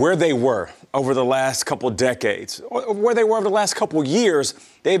where they were over the last couple decades, or where they were over the last couple years,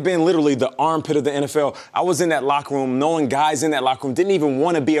 they've been literally the armpit of the NFL. I was in that locker room, knowing guys in that locker room didn't even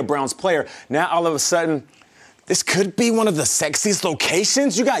want to be a Browns player. Now, all of a sudden, this could be one of the sexiest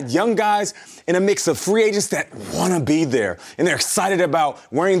locations. You got young guys in a mix of free agents that want to be there, and they're excited about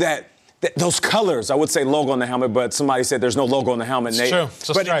wearing those colors. I would say logo on the helmet, but somebody said there's no logo on the helmet. It's true. It's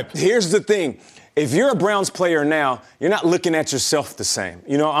a stripe. Here's the thing. If you're a Browns player now, you're not looking at yourself the same.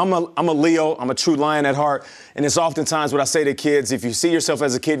 You know, I'm a Leo. I'm a true lion at heart. And it's oftentimes what I say to kids, if you see yourself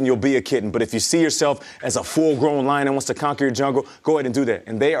as a kitten, you'll be a kitten. But if you see yourself as a full-grown lion that wants to conquer your jungle, go ahead and do that.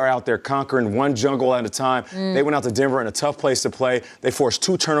 And they are out there conquering one jungle at a time. They went out to Denver in a tough place to play. They forced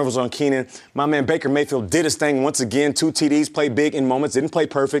 2 turnovers on Keenan. My man Baker Mayfield did his thing once again. 2 TDs, played big in moments, didn't play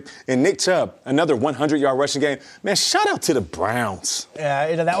perfect. And Nick Chubb, another 100-yard rushing game. Man, shout out to the Browns.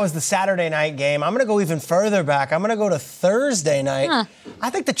 Yeah, that was the Saturday night game. I'm going to go even further back. I'm going to go to Thursday night.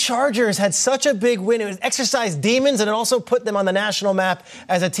 I think the Chargers had such a big win. It was exercised demons, and it also put them on the national map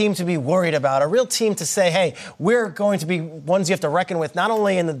as a team to be worried about, a real team to say, hey, we're going to be ones you have to reckon with, not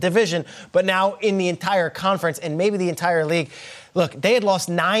only in the division, but now in the entire conference and maybe the entire league. Look, they had lost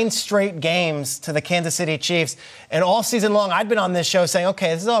 9 straight games to the Kansas City Chiefs, and all season long I'd been on this show saying,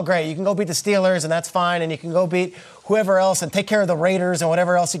 okay, this is all great. You can go beat the Steelers, and that's fine, and you can go beat whoever else and take care of the Raiders and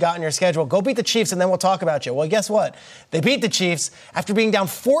whatever else you got in your schedule. Go beat the Chiefs, and then we'll talk about you. Well, guess what? They beat the Chiefs after being down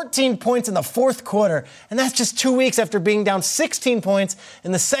 14 points in the fourth quarter, and that's just 2 weeks after being down 16 points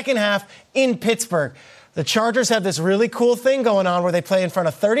in the second half in Pittsburgh. The Chargers have this really cool thing going on where they play in front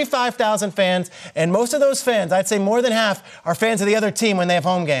of 35,000 fans, and most of those fans, I'd say more than half, are fans of the other team when they have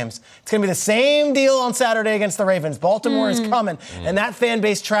home games. It's going to be the same deal on Saturday against the Ravens. Baltimore is coming, and that fan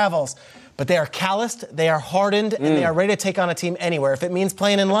base travels. But they are calloused, they are hardened, and they are ready to take on a team anywhere. If it means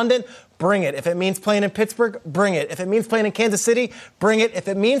playing in London, bring it. If it means playing in Pittsburgh, bring it. If it means playing in Kansas City, bring it. If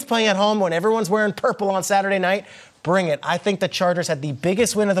it means playing at home when everyone's wearing purple on Saturday night, bring it. I think the Chargers had the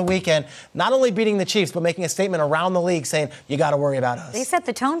biggest win of the weekend, not only beating the Chiefs, but making a statement around the league saying, you got to worry about us. They set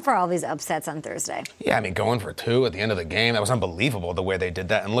the tone for all these upsets on Thursday. Yeah, I mean, going for 2 at the end of the game, that was unbelievable the way they did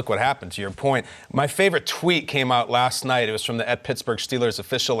that. And look what happened, to your point. My favorite tweet came out last night. It was from the @Pittsburgh Steelers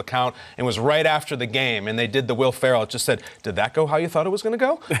official account and was right after the game. And they did the Will Ferrell. It just said, did that go how you thought it was going to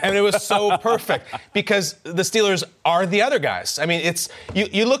go? And it was so perfect because the Steelers are the other guys. I mean, it's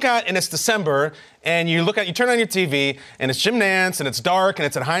you look at, and it's December, and you turn on your TV, and it's Jim Nantz, and it's dark, and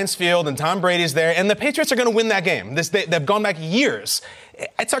it's at Heinz Field, and Tom Brady's there, and the Patriots are going to win that game. They've gone back years.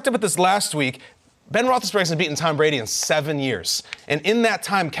 I talked about this last week. Ben Roethlisberger's beaten Tom Brady in 7 years. And in that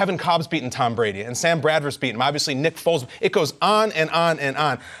time, Kevin Cobb's beaten Tom Brady, and Sam Bradford's beaten him. Obviously, Nick Foles. It goes on and on and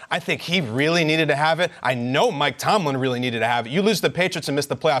on. I think he really needed to have it. I know Mike Tomlin really needed to have it. You lose the Patriots and miss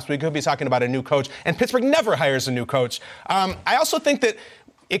the playoffs, we could be talking about a new coach, and Pittsburgh never hires a new coach. I also think that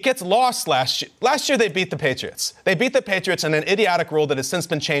it gets lost last year. Last year, they beat the Patriots. They beat the Patriots, and an idiotic rule that has since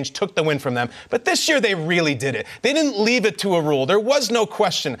been changed took the win from them. But this year, they really did it. They didn't leave it to a rule. There was no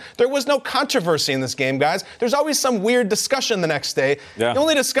question. There was no controversy in this game, guys. There's always some weird discussion the next day. Yeah. The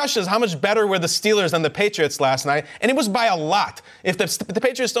only discussion is how much better were the Steelers than the Patriots last night, and it was by a lot. If the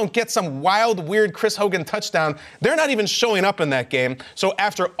Patriots don't get some wild, weird Chris Hogan touchdown, they're not even showing up in that game. So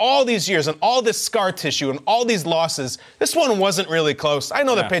after all these years and all this scar tissue and all these losses, this one wasn't really close. I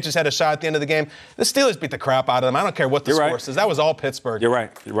know the Patriots had a shot at the end of the game. The Steelers beat the crap out of them. I don't care what the score says. That was all Pittsburgh. You're right.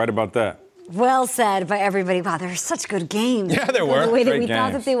 You're right about that. Well said by everybody. Wow, there were such good games. Yeah, there were. The way that Great we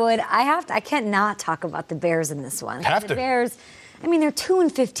thought games. that they would. I can't not talk about the Bears in this one. Have to. The Bears, I mean, they're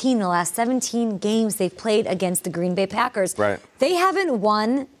 2-15 the last 17 games they've played against the Green Bay Packers. Right. They haven't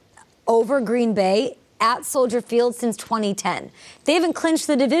won over Green Bay at Soldier Field since 2010. They haven't clinched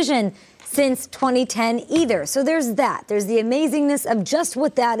the division since 2010 either. So there's that. There's the amazingness of just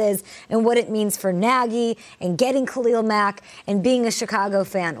what that is and what it means for Nagy and getting Khalil Mack and being a Chicago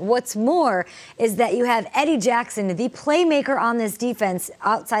fan. What's more is that you have Eddie Jackson, the playmaker on this defense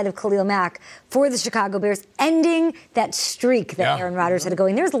outside of Khalil Mack for the Chicago Bears, ending that streak that Aaron Rodgers had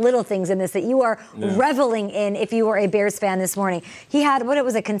going. There's little things in this that you are reveling in if you were a Bears fan this morning. He had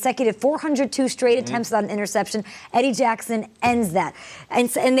a consecutive 402 straight attempts without an interception. Eddie Jackson ends that. And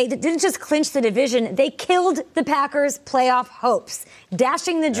they didn't just clinch the division, they killed the Packers' playoff hopes,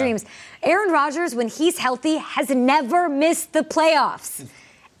 dashing the dreams. Aaron Rodgers, when he's healthy, has never missed the playoffs.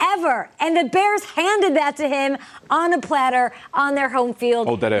 Ever. And the Bears handed that to him on a platter on their home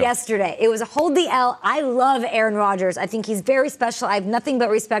field yesterday. It was a hold the L. I love Aaron Rodgers. I think he's very special. I have nothing but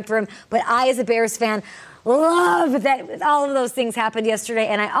respect for him. But I, as a Bears fan, love that all of those things happened yesterday.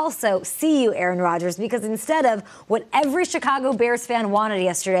 And I also see you, Aaron Rodgers, because instead of what every Chicago Bears fan wanted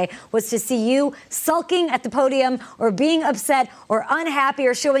yesterday was to see you sulking at the podium or being upset or unhappy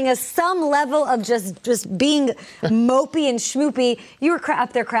or showing us some level of just being mopey and schmoopy. You were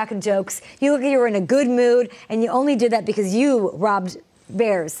up there cracking jokes. You look like you were in a good mood, and you only did that because you robbed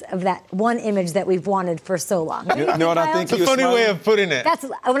Bears of that one image that we've wanted for so long. You know what I think? It's a funny way of putting it. That's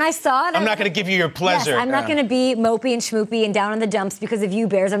when I saw it. I'm not going to give you your pleasure. Yes, I'm not going to be mopey and schmoopy and down in the dumps because of you,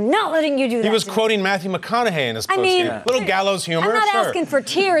 Bears. I'm not letting you do that. He was quoting Matthew McConaughey in his post. Little gallows humor. I'm not asking for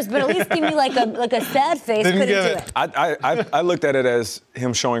tears, but at least give me like a sad face. Couldn't do give it. I looked at it as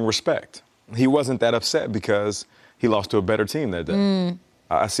him showing respect. He wasn't that upset because he lost to a better team that day.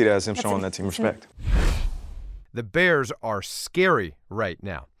 I see that as him showing that team respect. The Bears are scary right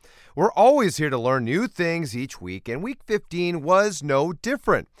now. We're always here to learn new things each week, and Week 15 was no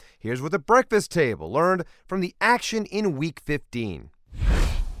different. Here's what the Breakfast Table learned from the action in Week 15.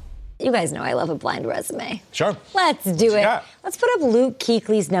 You guys know I love a blind resume. Sure. Let's do it. got? Let's put up Luke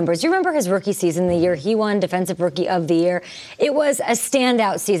Kuechly's numbers. You remember his rookie season, the year he won Defensive Rookie of the Year? It was a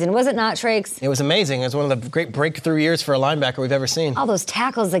standout season, was it not, Trakes? It was amazing. It was one of the great breakthrough years for a linebacker we've ever seen. All those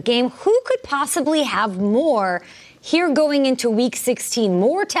tackles a game. Who could possibly have more here going into Week 16?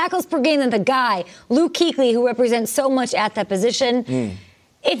 More tackles per game than the guy, Luke Kuechly, who represents so much at that position.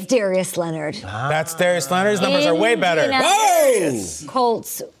 It's Darius Leonard. That's Darius Leonard's numbers are way better.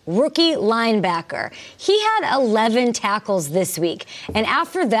 Colts rookie linebacker. He had 11 tackles this week. And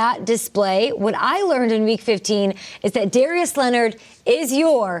after that display, what I learned in Week 15 is that Darius Leonard is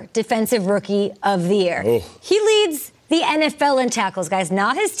your Defensive Rookie of the Year. He leads the NFL in tackles, guys.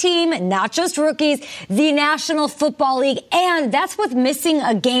 Not his team, not just rookies, the National Football League. And that's with missing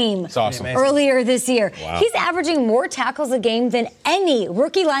a game earlier this year. Wow. He's averaging more tackles a game than any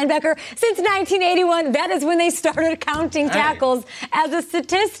rookie linebacker since 1981. That is when they started counting tackles as a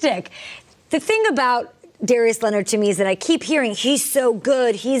statistic. The thing about Darius Leonard to me is that I keep hearing he's so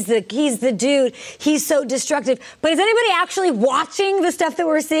good, he's the dude, he's so destructive. But is anybody actually watching the stuff that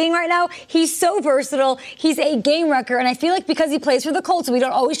we're seeing right now? He's so versatile. He's a game wrecker, and I feel like because he plays for the Colts, we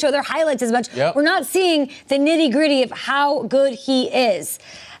don't always show their highlights as much. We're not seeing the nitty-gritty of how good he is.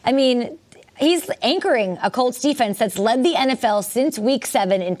 I mean, he's anchoring a Colts defense that's led the NFL since Week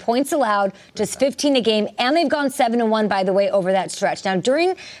 7 in points allowed, just 15 a game, and they've gone 7-1, by the way, over that stretch. Now,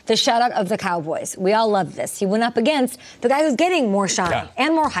 during the shutout of the Cowboys, we all love this. He went up against the guy who's getting more shine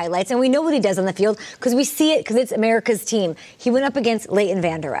and more highlights, and we know what he does on the field because we see it because it's America's team. He went up against Leighton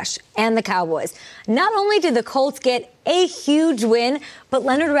Vander Esch and the Cowboys. Not only did the Colts get a huge win, but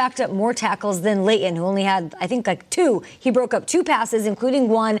Leonard racked up more tackles than Leighton, who only had, I think, like 2. He broke up 2 passes, including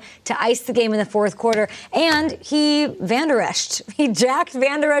 1 to ice the game in the fourth quarter, and he Vander Esch'd. He jacked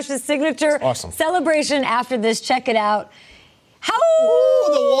Vander Esch's signature celebration after this. Check it out. How?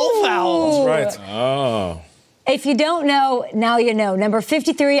 Ooh, the wolf owl. That's right. Oh. If you don't know, now you know. Number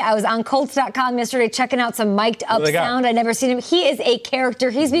 53, I was on Colts.com yesterday checking out some mic'd up sound. I'd never seen him. He is a character.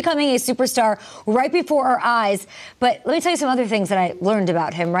 He's becoming a superstar right before our eyes. But let me tell you some other things that I learned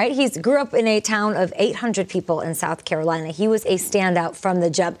about him, right? He grew up in a town of 800 people in South Carolina. He was a standout from the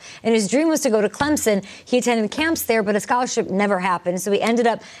jump. And his dream was to go to Clemson. He attended camps there, but a scholarship never happened. So he ended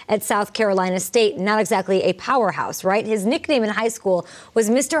up at South Carolina State, not exactly a powerhouse, right? His nickname in high school was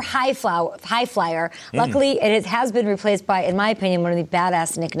Mr. High Flyer. Luckily, it has been replaced by, in my opinion, one of the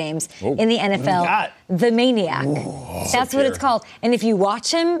badass nicknames in the NFL, the Maniac. That's what it's called. And if you watch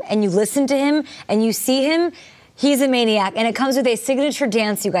him and you listen to him and you see him, He's a maniac, and it comes with a signature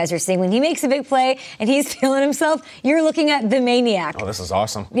dance you guys are seeing. When he makes a big play and he's feeling himself, you're looking at the maniac. Oh, this is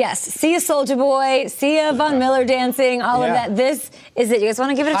awesome. Yes. See a Soulja Boy, see a Von Miller dancing, all of that. This is it. You guys want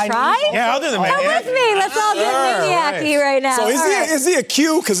to give it a try? Yeah, I'll do the maniac. Come with me. Let's all get maniac-y right now. So All right. is he a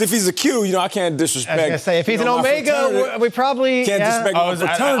Q? Because if he's a Q, I can't disrespect. I was gonna say, if he's an Omega, we probably can't disrespect my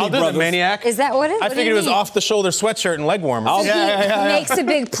fraternity I'll do brothers. the maniac. Is that what it is? I What do figured you it was mean? off-the-shoulder sweatshirt and leg warmers. He makes a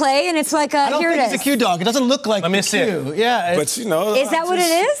big play, and it's like a, I don't here think it he's is. a Q dog. It doesn't look like Let me a see it. Q. Yeah. But Is that what it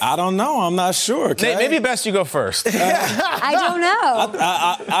is? I don't know. I'm not sure. Okay? Maybe best you go first. I don't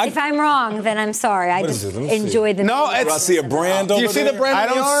know. If I'm wrong, then I'm sorry. I just is it? Let me see. enjoyed the No, maniac. Do I see a brand Do over you see there? the brand I on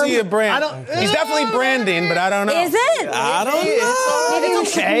the don't arm? see a brand. I don't. He's definitely branding, but I don't know. Is it? I don't know. Maybe we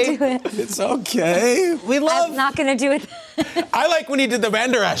okay. shouldn't do it. It's okay. We love. I'm not going to do it. I like when he did the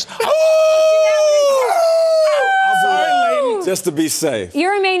Van Der Esch. Just to be safe.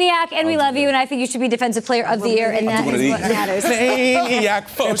 You're a maniac, and we love you, and I think you should be Defensive Player of the Year, and that one of is what these. matters. Maniac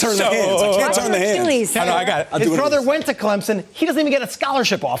Can't turn the hands. I can't turn the hands. Achilles. I know, I got it. His one of brother these. went to Clemson. He doesn't even get a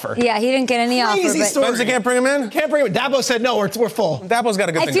scholarship offer. Yeah, he didn't get any offer. Crazy But story. Clemson can't bring him in? Can't bring him. Dabo said no. We're full. Dabo's got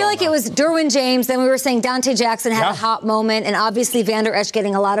a good I thing feel going like it on. was Derwin James. Then we were saying Dante Jackson had Yeah. a hot moment, and obviously Van Der Esch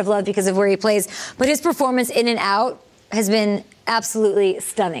getting a lot of love because of where he plays. But his performance in and out has been absolutely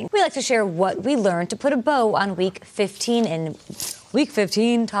stunning. We like to share what we learned to put a bow on Week 15, and Week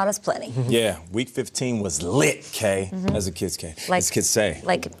 15 taught us plenty. Yeah, Week 15 was lit, Kay, as the kids as kids say.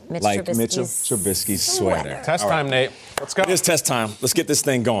 Like Mitch Mitchell Trubisky's Trubisky's sweater. Test time, Nate. Let's go. It is test time. Let's get this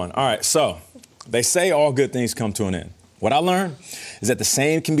thing going. All right, so they say all good things come to an end. What I learned is that the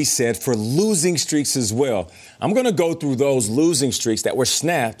same can be said for losing streaks as well. I'm going to go through those losing streaks that were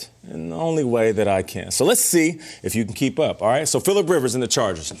snapped in the only way that I can. So let's see if you can keep up, all right? So Phillip Rivers and the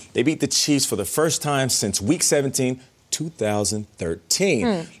Chargers, they beat the Chiefs for the first time since Week 17,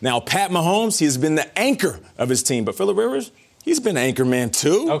 2013. Now, Pat Mahomes, he has been the anchor of his team, but Phillip Rivers, he's been an anchor man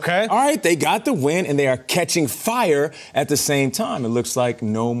too. Okay. All right, they got the win, and they are catching fire at the same time. It looks like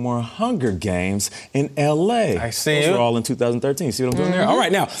no more Hunger Games in L.A. I see Those you. were all in 2013. See what I'm doing there? All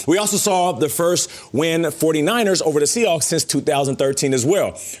right, now, we also saw the first win 49ers over the Seahawks since 2013 as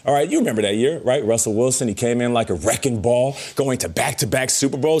well. All right, you remember that year, right? Russell Wilson, he came in like a wrecking ball, going to back-to-back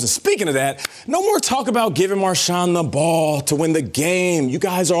Super Bowls. And speaking of that, no more talk about giving Marshawn the ball to win the game. You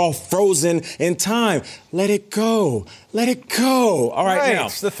guys are all frozen in time. Let it go. Let it go. All right, now.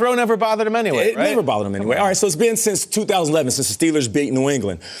 The throw never bothered him anyway, It right? never bothered him anyway. All right, so it's been since 2011 since the Steelers beat New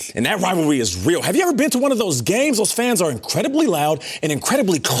England. And that rivalry is real. Have you ever been to one of those games? Those fans are incredibly loud and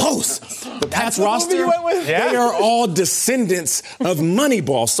incredibly close. The Pats roster, you went with? they are all descendants of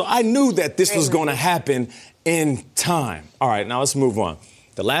Moneyball. So I knew that this was going to happen in time. All right, now let's move on.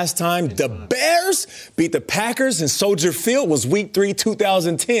 The last time the Bears beat the Packers in Soldier Field was Week 3,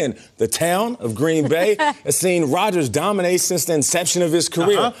 2010. The town of Green Bay has seen Rodgers dominate since the inception of his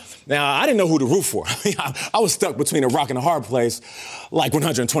career. Now, I didn't know who to root for. I was stuck between a rock and a hard place like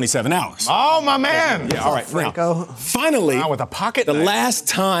 127 hours. Oh, my man. Yeah, all right. Now, finally, Wow, with a pocket the knife. last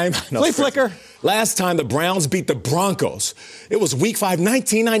time... Flea flicker. Last time the Browns beat the Broncos, it was Week 5,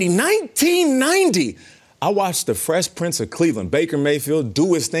 1990. I watched the Fresh Prince of Cleveland, Baker Mayfield,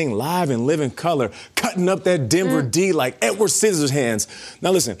 do his thing live and live in color, cutting up that Denver D like Edward Scissorhands. Now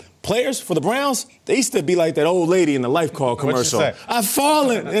listen, players for the Browns, they used to be like that old lady in the Life Call commercial. say? I've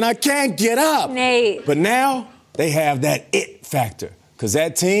fallen and I can't get up. Nate. But now they have that it factor. Because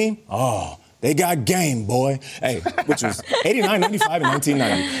that team, they got game, boy. Hey, which was 89, 95, and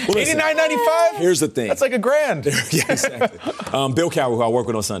 1990. Well, listen, 89, 95? Here's the thing. That's like $1,000. Yeah, exactly. Bill Cowher, who I work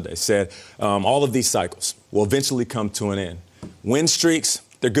with on Sunday, said all of these cycles will eventually come to an end. Win streaks,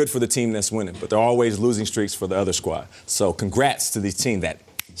 they're good for the team that's winning, but they're always losing streaks for the other squad. So congrats to the team that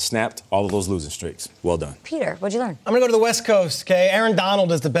snapped all of those losing streaks. Well done. Peter, what'd you learn? I'm going to go to the West Coast, okay? Aaron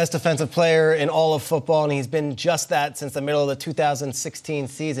Donald is the best defensive player in all of football, and he's been just that since the middle of the 2016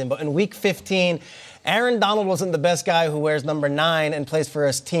 season. But in Week 15, Aaron Donald wasn't the best guy who wears number 9 and plays for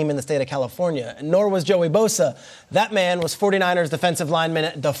his team in the state of California, nor was Joey Bosa. That man was 49ers defensive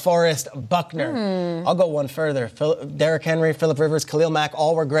lineman DeForest Buckner. I'll go one further. Derrick Henry, Phillip Rivers, Khalil Mack,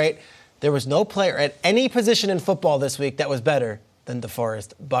 all were great. There was no player at any position in football this week that was better than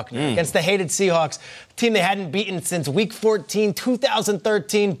DeForest Buckner. Against the hated Seahawks, a team they hadn't beaten since Week 14,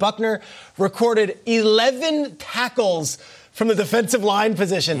 2013, Buckner recorded 11 tackles from the defensive line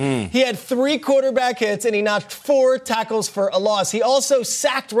position. He had 3 quarterback hits, and he knocked 4 tackles for a loss. He also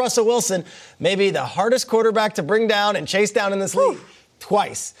sacked Russell Wilson, maybe the hardest quarterback to bring down and chase down in this league,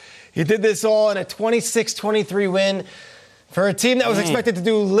 twice. He did this all in a 26-23 win. For a team that was expected to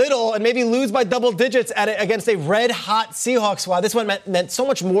do little and maybe lose by double digits against a red-hot Seahawks squad, this one meant so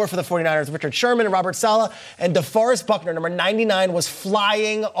much more for the 49ers. Richard Sherman and Robert Saleh and DeForest Buckner, number 99, was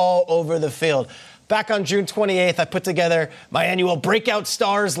flying all over the field. Back on June 28th, I put together my annual Breakout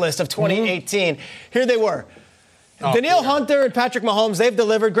Stars list of 2018. Here they were. Danielle Hunter and Patrick Mahomes, they've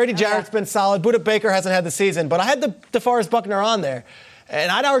delivered. Grady Jarrett's been solid. Budda Baker hasn't had the season. But I had DeForest Buckner on there. And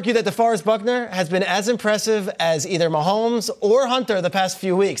I'd argue that DeForest Buckner has been as impressive as either Mahomes or Hunter the past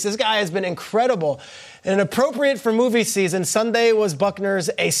few weeks. This guy has been incredible. And appropriate for movie season, Sunday was Buckner's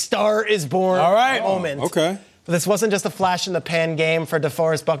A Star is Born moment. Okay. But this wasn't just a flash-in-the-pan game for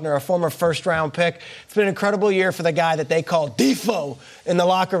DeForest Buckner, a former first-round pick. It's been an incredible year for the guy that they call Defo in the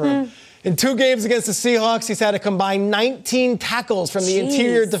locker room. In 2 games against the Seahawks, he's had a combined 19 tackles from the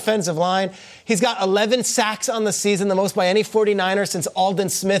interior defensive line. He's got 11 sacks on the season, the most by any 49er since Aldon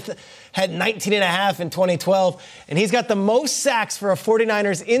Smith had 19.5 in 2012. And he's got the most sacks for a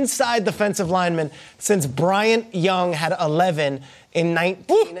 49ers inside defensive lineman since Bryant Young had 11 in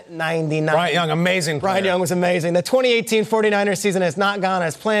 1999. Bryant Young, amazing player. Bryant Young was amazing. The 2018 49ers season has not gone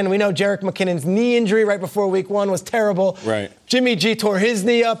as planned. We know Jerick McKinnon's knee injury right before Week 1 was terrible. Right. Jimmy G tore his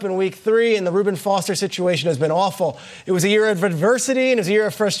knee up in Week 3, and the Reuben Foster situation has been awful. It was a year of adversity, and it was a year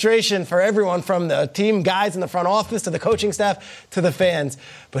of frustration for everyone from the team guys in the front office to the coaching staff to the fans.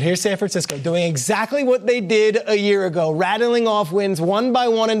 But here's San Francisco doing exactly what they did a year ago, rattling off wins one by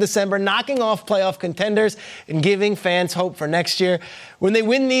one in December, knocking off playoff contenders, and giving fans hope for next year. When they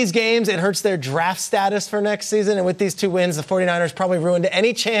win these games, it hurts their draft status for next season. And with these 2 wins, the 49ers probably ruined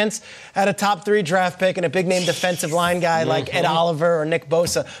any chance at a top 3 draft pick and a big-name defensive line guy like Ed Oliver or Nick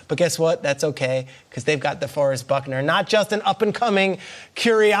Bosa. But guess what? That's okay, because they've got DeForest Buckner. Not just an up-and-coming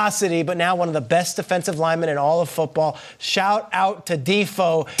curiosity, but now one of the best defensive linemen in all of football. Shout out to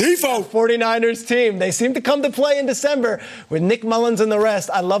Defo. Defo! 49ers team. They seem to come to play in December with Nick Mullins and the rest.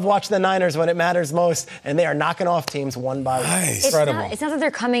 I love watching the Niners when it matters most, and they are knocking off teams one by one. Nice. Incredible. It's not that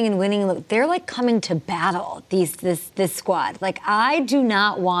they're coming and winning. They're like coming to battle, this squad. Like, I do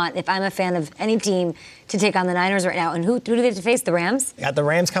not want, if I'm a fan of any team, to take on the Niners right now. And who do they have to face? The Rams? They got the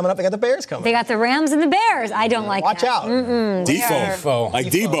Rams coming up. They got the Bears coming. They got the Rams and the Bears. I don't like Watch that. out. Defo. Like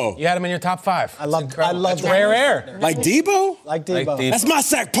Debo. You had him in your top 5. I love That's that. rare air. Like Debo? Like Debo. Like Debo. That's my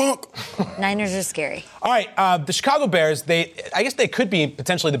sack, punk. Niners are scary. All right, the Chicago Bears, I guess they could be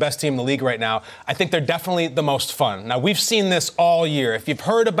potentially the best team in the league right now. I think they're definitely the most fun. Now, we've seen this all year. If you've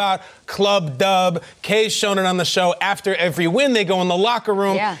heard about Club Dub, Kay's shown it on the show. After every win, they go in the locker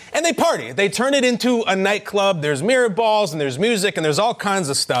room and they party. They turn it into a nightclub. There's mirror balls and there's music and there's all kinds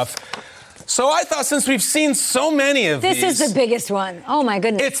of stuff. So I thought, since we've seen so many of these... This is the biggest one. Oh, my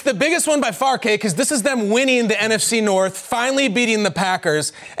goodness. It's the biggest one by far, Kay, because this is them winning the NFC North, finally beating the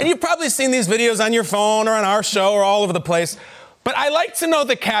Packers. And you've probably seen these videos on your phone or on our show or all over the place. But I like to know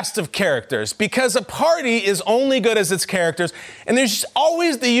the cast of characters, because a party is only good as its characters, and there's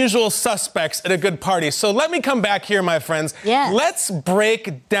always the usual suspects at a good party. So let me come back here, my friends. Yes. Let's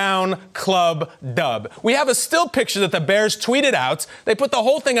break down Club Dub. We have a still picture that the Bears tweeted out. They put the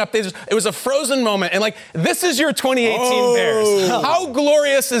whole thing up. It was a frozen moment, and this is your 2018 Bears. How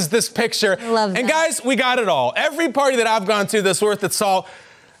glorious is this picture? Love that. And guys, we got it all. Every party that I've gone to that's worth its salt,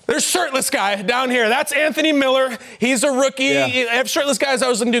 there's shirtless guy down here. That's Anthony Miller. He's a rookie. Yeah. I have shirtless guys. I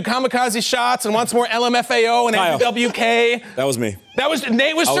was going to do kamikaze shots and once more LMFAO and NWK. That was me.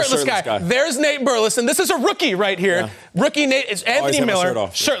 Nate was shirtless guy. There's Nate Burleson. This is a rookie right here. Yeah. Rookie Nate is Anthony Miller.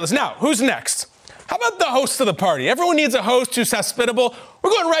 Shirtless. Now, who's next? How about the host of the party? Everyone needs a host who's hospitable. We're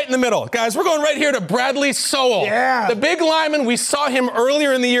going right in the middle. Guys, we're going right here to Bradley Sowell. Yeah. The big lineman. We saw him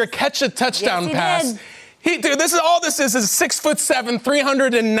earlier in the year catch a touchdown pass. Did. Dude, this is 6'7",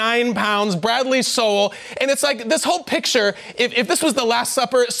 309 pounds, Bradley Sowell. And it's like this whole picture, if this was the Last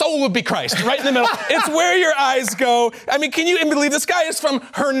Supper, Sowell would be Christ, right in the middle. It's where your eyes go. I mean, can you even believe this guy is from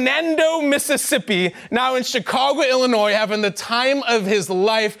Hernando, Mississippi, now in Chicago, Illinois, having the time of his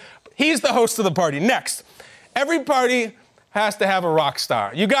life. He's the host of the party. Next, every party has to have a rock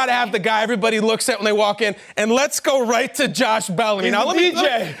star. You got to have the guy everybody looks at when they walk in. And let's go right to Josh Bellamy. He's now, let me...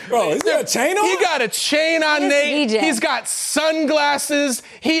 DJ. Bro, is there a chain on? He got a chain on, Nate. DJ. He's got sunglasses.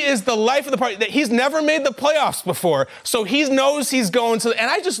 He is the life of the party. He's never made the playoffs before, so he knows he's going to... And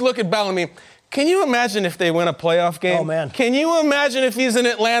I just look at Bellamy. Can you imagine if they win a playoff game? Oh, man. Can you imagine if he's in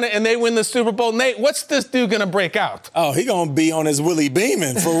Atlanta and they win the Super Bowl? Nate, what's this dude going to break out? Oh, he going to be on his Willie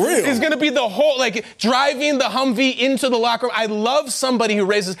Beeman, for real. He's going to be the whole, driving the Humvee into the locker room. I love somebody who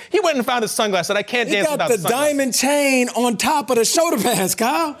raises... He went and found his sunglasses. And I can't dance without the sunglasses. He got the diamond chain on top of the shoulder pads,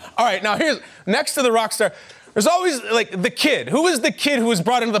 Kyle. All right, now here's... Next to the rock star, there's always, the kid. Who is the kid who was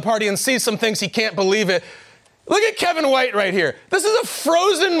brought into the party and sees some things he can't believe it? Look at Kevin White right here. This is a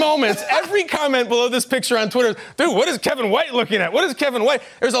frozen moment. Every comment below this picture on Twitter, dude, what is Kevin White looking at? What is Kevin White?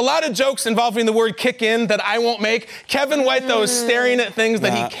 There's a lot of jokes involving the word kick in that I won't make. Kevin White, though, is staring at things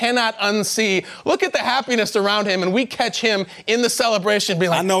that he cannot unsee. Look at the happiness around him, and we catch him in the celebration being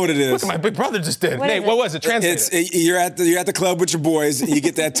like, I know what it is. Look what my big brother just did. Nate, what was it? Translate it. You're at the club with your boys, and you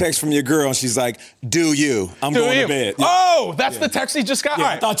get that text from your girl, and she's like, do you? I'm going to bed. Oh, that's the text he just got? Yeah, All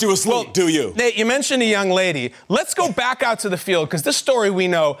right. I thought you were asleep. Well, do you? Nate, you mentioned a young lady. Let's go back out to the field, because this story we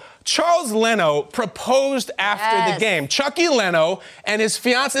know. Charles Leno proposed after the game. Chucky Leno and his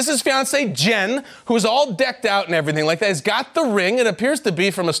fiance Jen, who's all decked out and everything like that, has got the ring. It appears to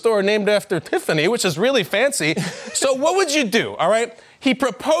be from a store named after Tiffany, which is really fancy. So what would you do, all right? He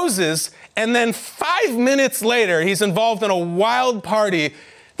proposes, and then 5 minutes later, he's involved in a wild party.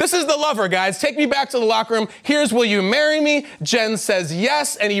 This is the lover, guys. Take me back to the locker room. Here's will you marry me? Jen says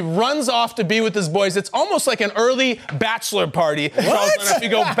yes, and he runs off to be with his boys. It's almost like an early bachelor party. Charles Leno, if you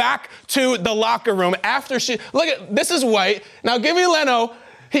go back to the locker room after this is White. Now give me Leno.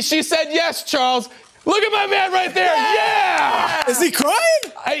 She said yes, Charles. Look at my man right there. Yeah! Is he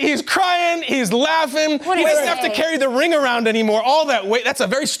crying? He's crying. He's laughing. He doesn't have to carry the ring around anymore. All that weight. That's a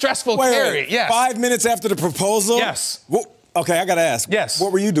very stressful carry. Yes. 5 minutes after the proposal? Yes. Okay, I got to ask. Yes.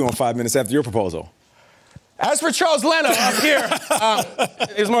 What were you doing 5 minutes after your proposal? As for Charles Leno up here,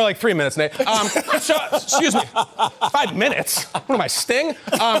 it was more like 3 minutes, Nate. Excuse me, 5 minutes? What am I, Sting?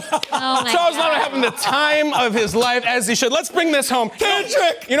 Charles Leno having the time of his life, as he should. Let's bring this home.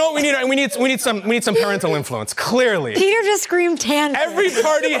 Tantric! You know what we need? We need some parental influence, clearly. Peter just screamed tantric. Every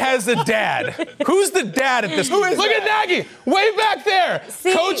party has a dad. Who's the dad at this? Look at Nagy, way back there.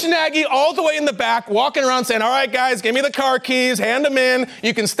 See? Coach Nagy all the way in the back, walking around saying, all right, guys, give me the car keys, hand them in.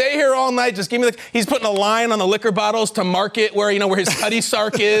 You can stay here all night, just give me He's putting a line on the liquor bottles to market where his Cuddy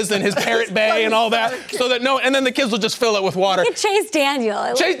Sark is and his Parrot Bay and all that, so that and then the kids will just fill it with water. Look at Chase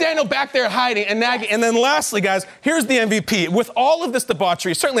Daniel. Chase Daniel back there hiding and Nagy. And then lastly, guys, here's the MVP. With all of this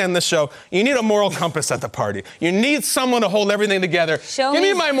debauchery, certainly on this show, you need a moral compass at the party. You need someone to hold everything together. Give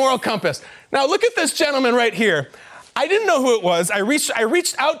me my moral compass. Now look at this gentleman right here. I didn't know who it was. I reached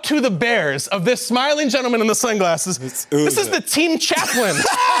out to the bears of this smiling gentleman in the sunglasses. This is the team chaplain.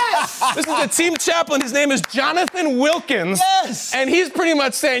 This is the team chaplain. His name is Jonathan Wilkins. Yes! And he's pretty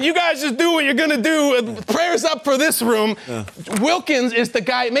much saying, you guys just do what you're going to do. Prayers up for this room. Yeah. Wilkins is the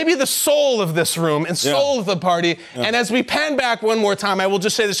guy, maybe the soul of this room and soul of the party. Yeah. And as we pan back one more time, I will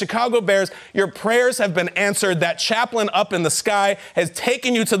just say the Chicago Bears, your prayers have been answered. That chaplain up in the sky has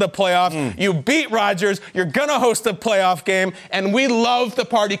taken you to the playoffs. You beat Rodgers. You're going to host a playoff game, and we love the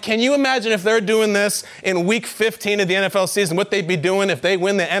party. Can you imagine if they're doing this in Week 15 of the NFL season, what they'd be doing if they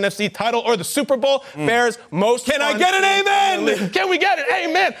win the NFC title or the Super Bowl? Bears, most Can I get an amen? Can we get it?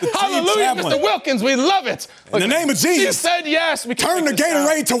 Amen. Hallelujah, Mr. Wilkins. We love it. In the name of Jesus. She said yes. We turn the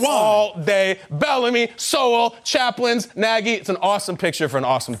Gatorade to wine. All day. Bellamy, Sowell, Chaplains, Nagy. It's an awesome picture for an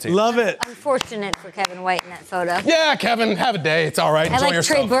awesome team. Love it. Unfortunate for Kevin White in that photo. Yeah, Kevin, have a day. It's all right. I Enjoy like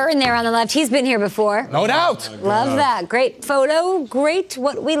yourself. Trey Burton there on the left. He's been here before. No doubt. Love that. Great photo. Great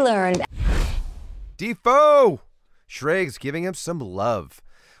what we learned. Defoe! Schraeg's giving him some love.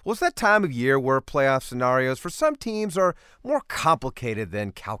 Well, it's that time of year where playoff scenarios for some teams are more complicated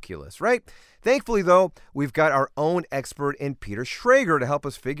than calculus, right? Thankfully, though, we've got our own expert in Peter Schrager to help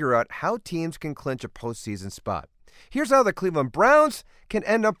us figure out how teams can clinch a postseason spot. Here's how the Cleveland Browns can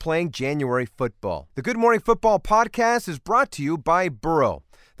end up playing January football. The Good Morning Football podcast is brought to you by Burrow.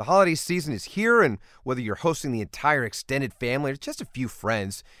 The holiday season is here, and whether you're hosting the entire extended family or just a few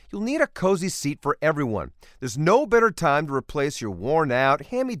friends, you'll need a cozy seat for everyone. There's no better time to replace your worn-out,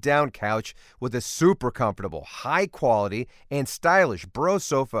 hand-me-down couch with a super comfortable, high-quality, and stylish Burrow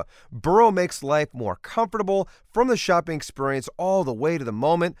sofa. Burrow makes life more comfortable from the shopping experience all the way to the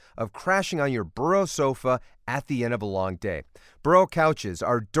moment of crashing on your Burrow sofa at the end of a long day. Burrow couches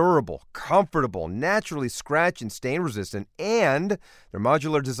are durable, comfortable, naturally scratch and stain resistant, and their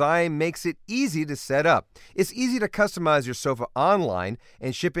modular design makes it easy to set up. It's easy to customize your sofa online,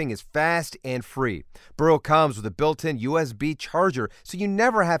 and shipping is fast and free. Burrow comes with a built-in USB charger, so you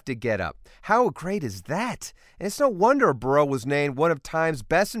never have to get up. How great is that? And it's no wonder Burrow was named one of Time's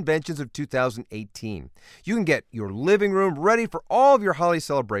best inventions of 2018. You can get your living room ready for all of your holiday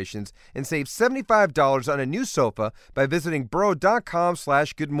celebrations and save $75 on a new sofa by visiting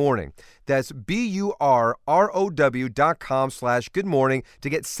burrow.com/goodmorning. That's BURROW.com/goodmorning to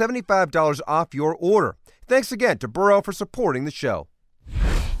get $75 off your order. Thanks again to Burrow for supporting the show.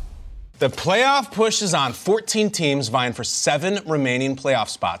 The playoff push is on. 14 teams vying for 7 remaining playoff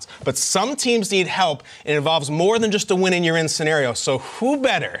spots. But some teams need help. It involves more than just a win-and-you're-in scenario. So who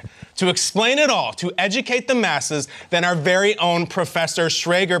better to explain it all, to educate the masses, than our very own Professor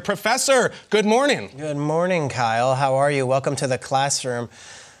Schrager. Professor, good morning. Good morning, Kyle. How are you? Welcome to the classroom.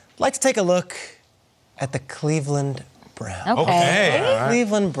 I'd like to take a look at the Cleveland Browns. Okay.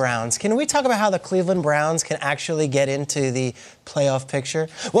 Cleveland Browns. Can we talk about how the Cleveland Browns can actually get into the playoff picture?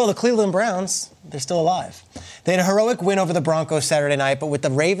 Well, the Cleveland Browns, they're still alive. They had a heroic win over the Broncos Saturday night, but with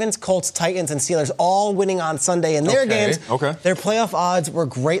the Ravens, Colts, Titans, and Steelers all winning on Sunday in their games, their playoff odds were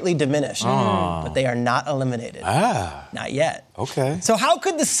greatly diminished. But they are not eliminated. Not yet. So how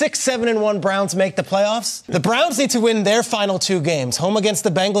could the 6-7-1 Browns make the playoffs? The Browns need to win their final 2 games, home against the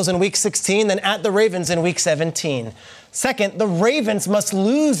Bengals in Week 16, then at the Ravens in Week 17. Second, the Ravens must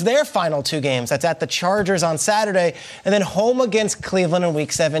lose their final 2 games. That's at the Chargers on Saturday and then home against Cleveland in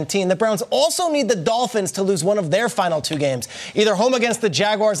Week 17. The Browns also need the Dolphins to lose one of their final 2 games, either home against the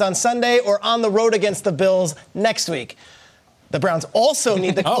Jaguars on Sunday or on the road against the Bills next week. The Browns also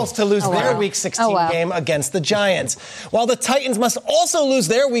need the Colts to lose their Week 16 game against the Giants, while the Titans must also lose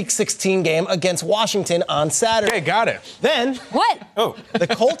their Week 16 game against Washington on Saturday. Okay, got it. Then, What? the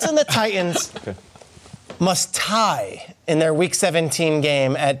Colts and the Titans must tie in their Week 17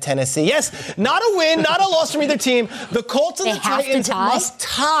 game at Tennessee. Yes, not a win, not a loss from either team. The Colts and the Titans must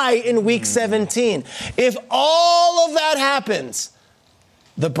tie in Week 17. If all of that happens,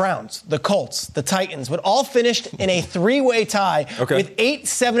 the Browns, the Colts, the Titans would all finish in a 3-way tie with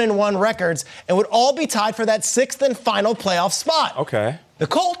 8-7-1 records and would all be tied for that 6th and final playoff spot. The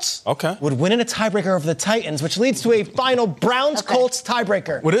Colts would win in a tiebreaker over the Titans, which leads to a final Browns-Colts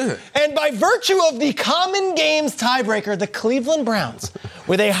tiebreaker. What is it? And by virtue of the common games tiebreaker, the Cleveland Browns,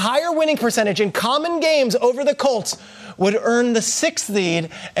 with a higher winning percentage in common games over the Colts, would earn the 6th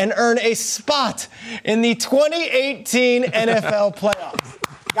lead and earn a spot in the 2018 NFL playoffs.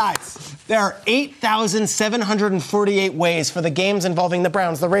 Guys, there are 8,748 ways for the games involving the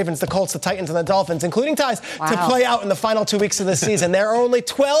Browns, the Ravens, the Colts, the Titans, and the Dolphins, including ties, to play out in the final 2 weeks of the season. There are only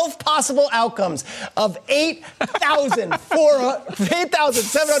 12 possible outcomes of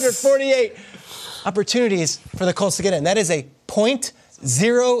 8,748 opportunities for the Colts to get in. That is a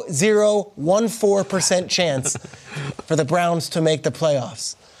 0.0014% chance for the Browns to make the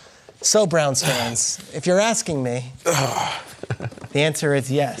playoffs. So, Browns fans, if you're asking me, the answer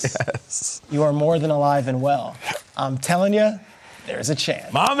is yes. You are more than alive and well. I'm telling you, there's a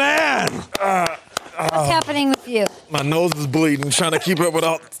chance. My man! What's happening with you? My nose is bleeding, trying to keep up with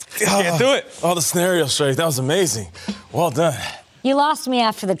all... Can't do it. All the scenarios straight. That was amazing. Well done. You lost me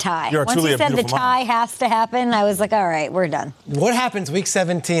after the tie. You're Once truly you a said the beautiful tie mom. has to happen, I was like, all right, we're done. What happens Week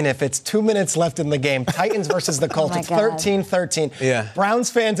 17 if it's 2 minutes left in the game? Titans versus the Colts. It's 13-13. Yeah.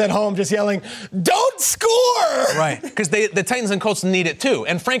 Browns fans at home just yelling, don't score! Right, because the Titans and Colts need it too.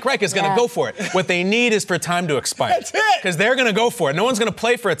 And Frank Reich is going to go for it. What they need is for time to expire. That's it. Because they're going to go for it. No one's going to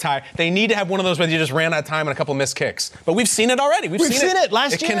play for a tie. They need to have one of those where you just ran out of time and a couple missed kicks. But we've seen it already. We've seen it.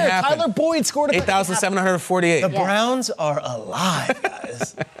 Last year. Can happen. Tyler Boyd scored a 8,748. The Browns are alive,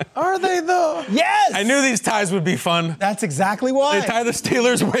 guys. Are they, though? Yes! I knew these ties would be fun. That's exactly why. They tie the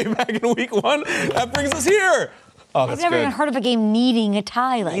Steelers way back in Week 1. That brings us here. Oh, that's I've never good. even heard of a game needing a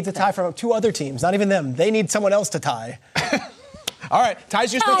tie like Needs a that. tie from 2 other teams, not even them. They need someone else to tie. All right,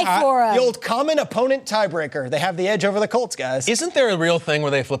 ties used to Tie for The us. old common opponent tiebreaker. They have the edge over the Colts, guys. Isn't there a real thing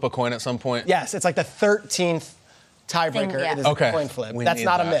where they flip a coin at some point? Yes, it's like the 13th tiebreaker. Yeah. It is Okay. a coin flip. We That's need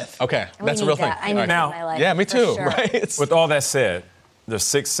not a that. myth. Okay, We that's a need real that. thing. I need All that right. in my life. Yeah, me for too. sure. Right? It's- With all that said, they're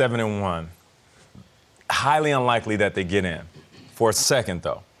 6-7-1. Highly unlikely that they get in. For a second,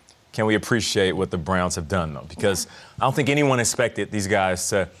 though, can we appreciate what the Browns have done, though? Because I don't think anyone expected these guys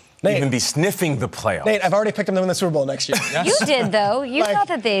to even be sniffing the playoffs. Nate, I've already picked them to win the Super Bowl next year. You did, though. You Like- thought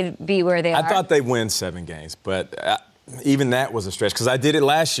that they'd be where they are. I thought they'd win 7 games, but even that was a stretch because I did it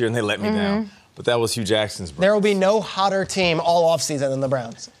last year and they let me down. But that was Hugh Jackson's Browns. There will be no hotter team all offseason than the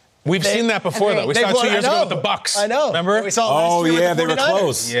Browns. We've seen that before, though. We They've saw it 2 won- years I ago know. with the Bucks. I know. Remember? We saw it last Oh, year with yeah, the they were 49ers.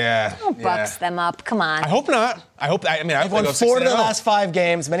 close. Yeah. Don't bucks them up. Come on. I hope not. I mean, I They've hope won they go 4 of their 16-0. last 5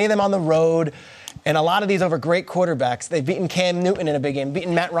 games, many of them on the road, and a lot of these over great quarterbacks. They've beaten Cam Newton in a big game,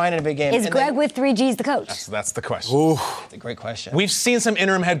 beaten Matt Ryan in a big game. Is and Greg with 3 Gs the coach? So that's the question. That's a great question. We've seen some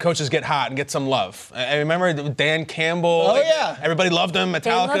interim head coaches get hot and get some love. I remember Dan Campbell. Oh, yeah. Everybody loved him. They look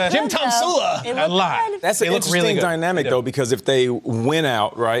Metallica. good, Jim though. Tomsula. They A look lot. good. That's They an look really interesting good. dynamic, They do. though, because if they win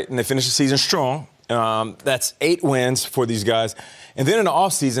out, right, and they finish the season strong, that's 8 wins for these guys. And then in the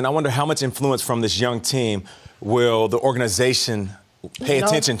offseason, I wonder how much influence from this young team will the organization pay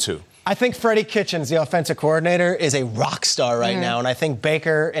attention to. I think Freddie Kitchens, the offensive coordinator, is a rock star right now, and I think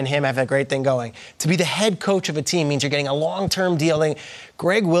Baker and him have a great thing going. To be the head coach of a team means you're getting a long-term deal.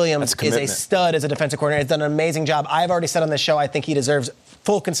 Greg Williams is a stud as a defensive coordinator. He's done an amazing job. I've already said on this show I think he deserves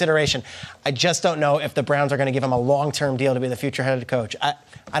full consideration. I just don't know if the Browns are going to give him a long-term deal to be the future head coach. I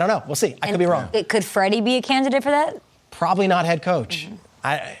don't know. We'll see. I could be wrong. Could Freddie be a candidate for that? Probably not head coach.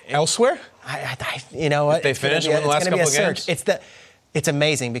 Elsewhere? You know what? If they finish in the last couple of games? It's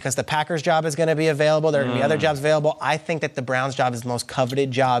amazing because the Packers' job is going to be available. There are going to be other jobs available. I think that the Browns' job is the most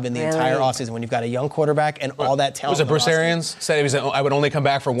coveted job in the entire offseason when you've got a young quarterback and all that talent. Was it Bruce Arians said I would only come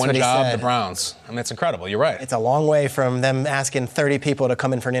back for one job, the Browns? I mean, it's incredible. You're right. It's a long way from them asking 30 people to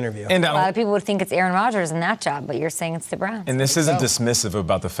come in for an interview. And a lot of people would think it's Aaron Rodgers in that job, but you're saying it's the Browns. And this isn't dismissive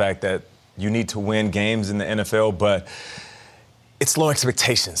about the fact that you need to win games in the NFL, but it's low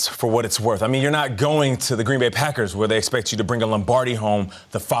expectations for what it's worth. I mean, you're not going to the Green Bay Packers where they expect you to bring a Lombardi home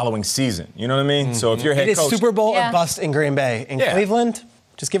the following season. You know what I mean? So if you're head coach, it is Super Bowl or bust in Green Bay. In Cleveland,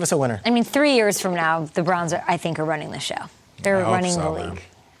 just give us a winner. I mean, 3 years from now, the Browns, I think, are running the show. They're running the league.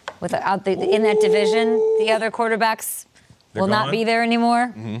 In that division, the other quarterbacks will not be there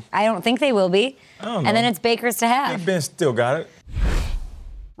anymore. I don't think they will be. And then it's Baker's to have. Big Ben still got it.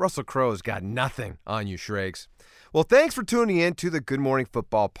 Russell Crowe's got nothing on you, Shrakes. Well, thanks for tuning in to the Good Morning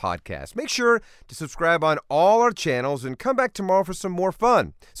Football podcast. Make sure to subscribe on all our channels and come back tomorrow for some more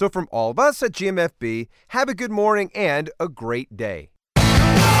fun. So from all of us at GMFB, have a good morning and a great day.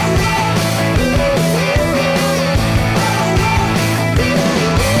 Yeah.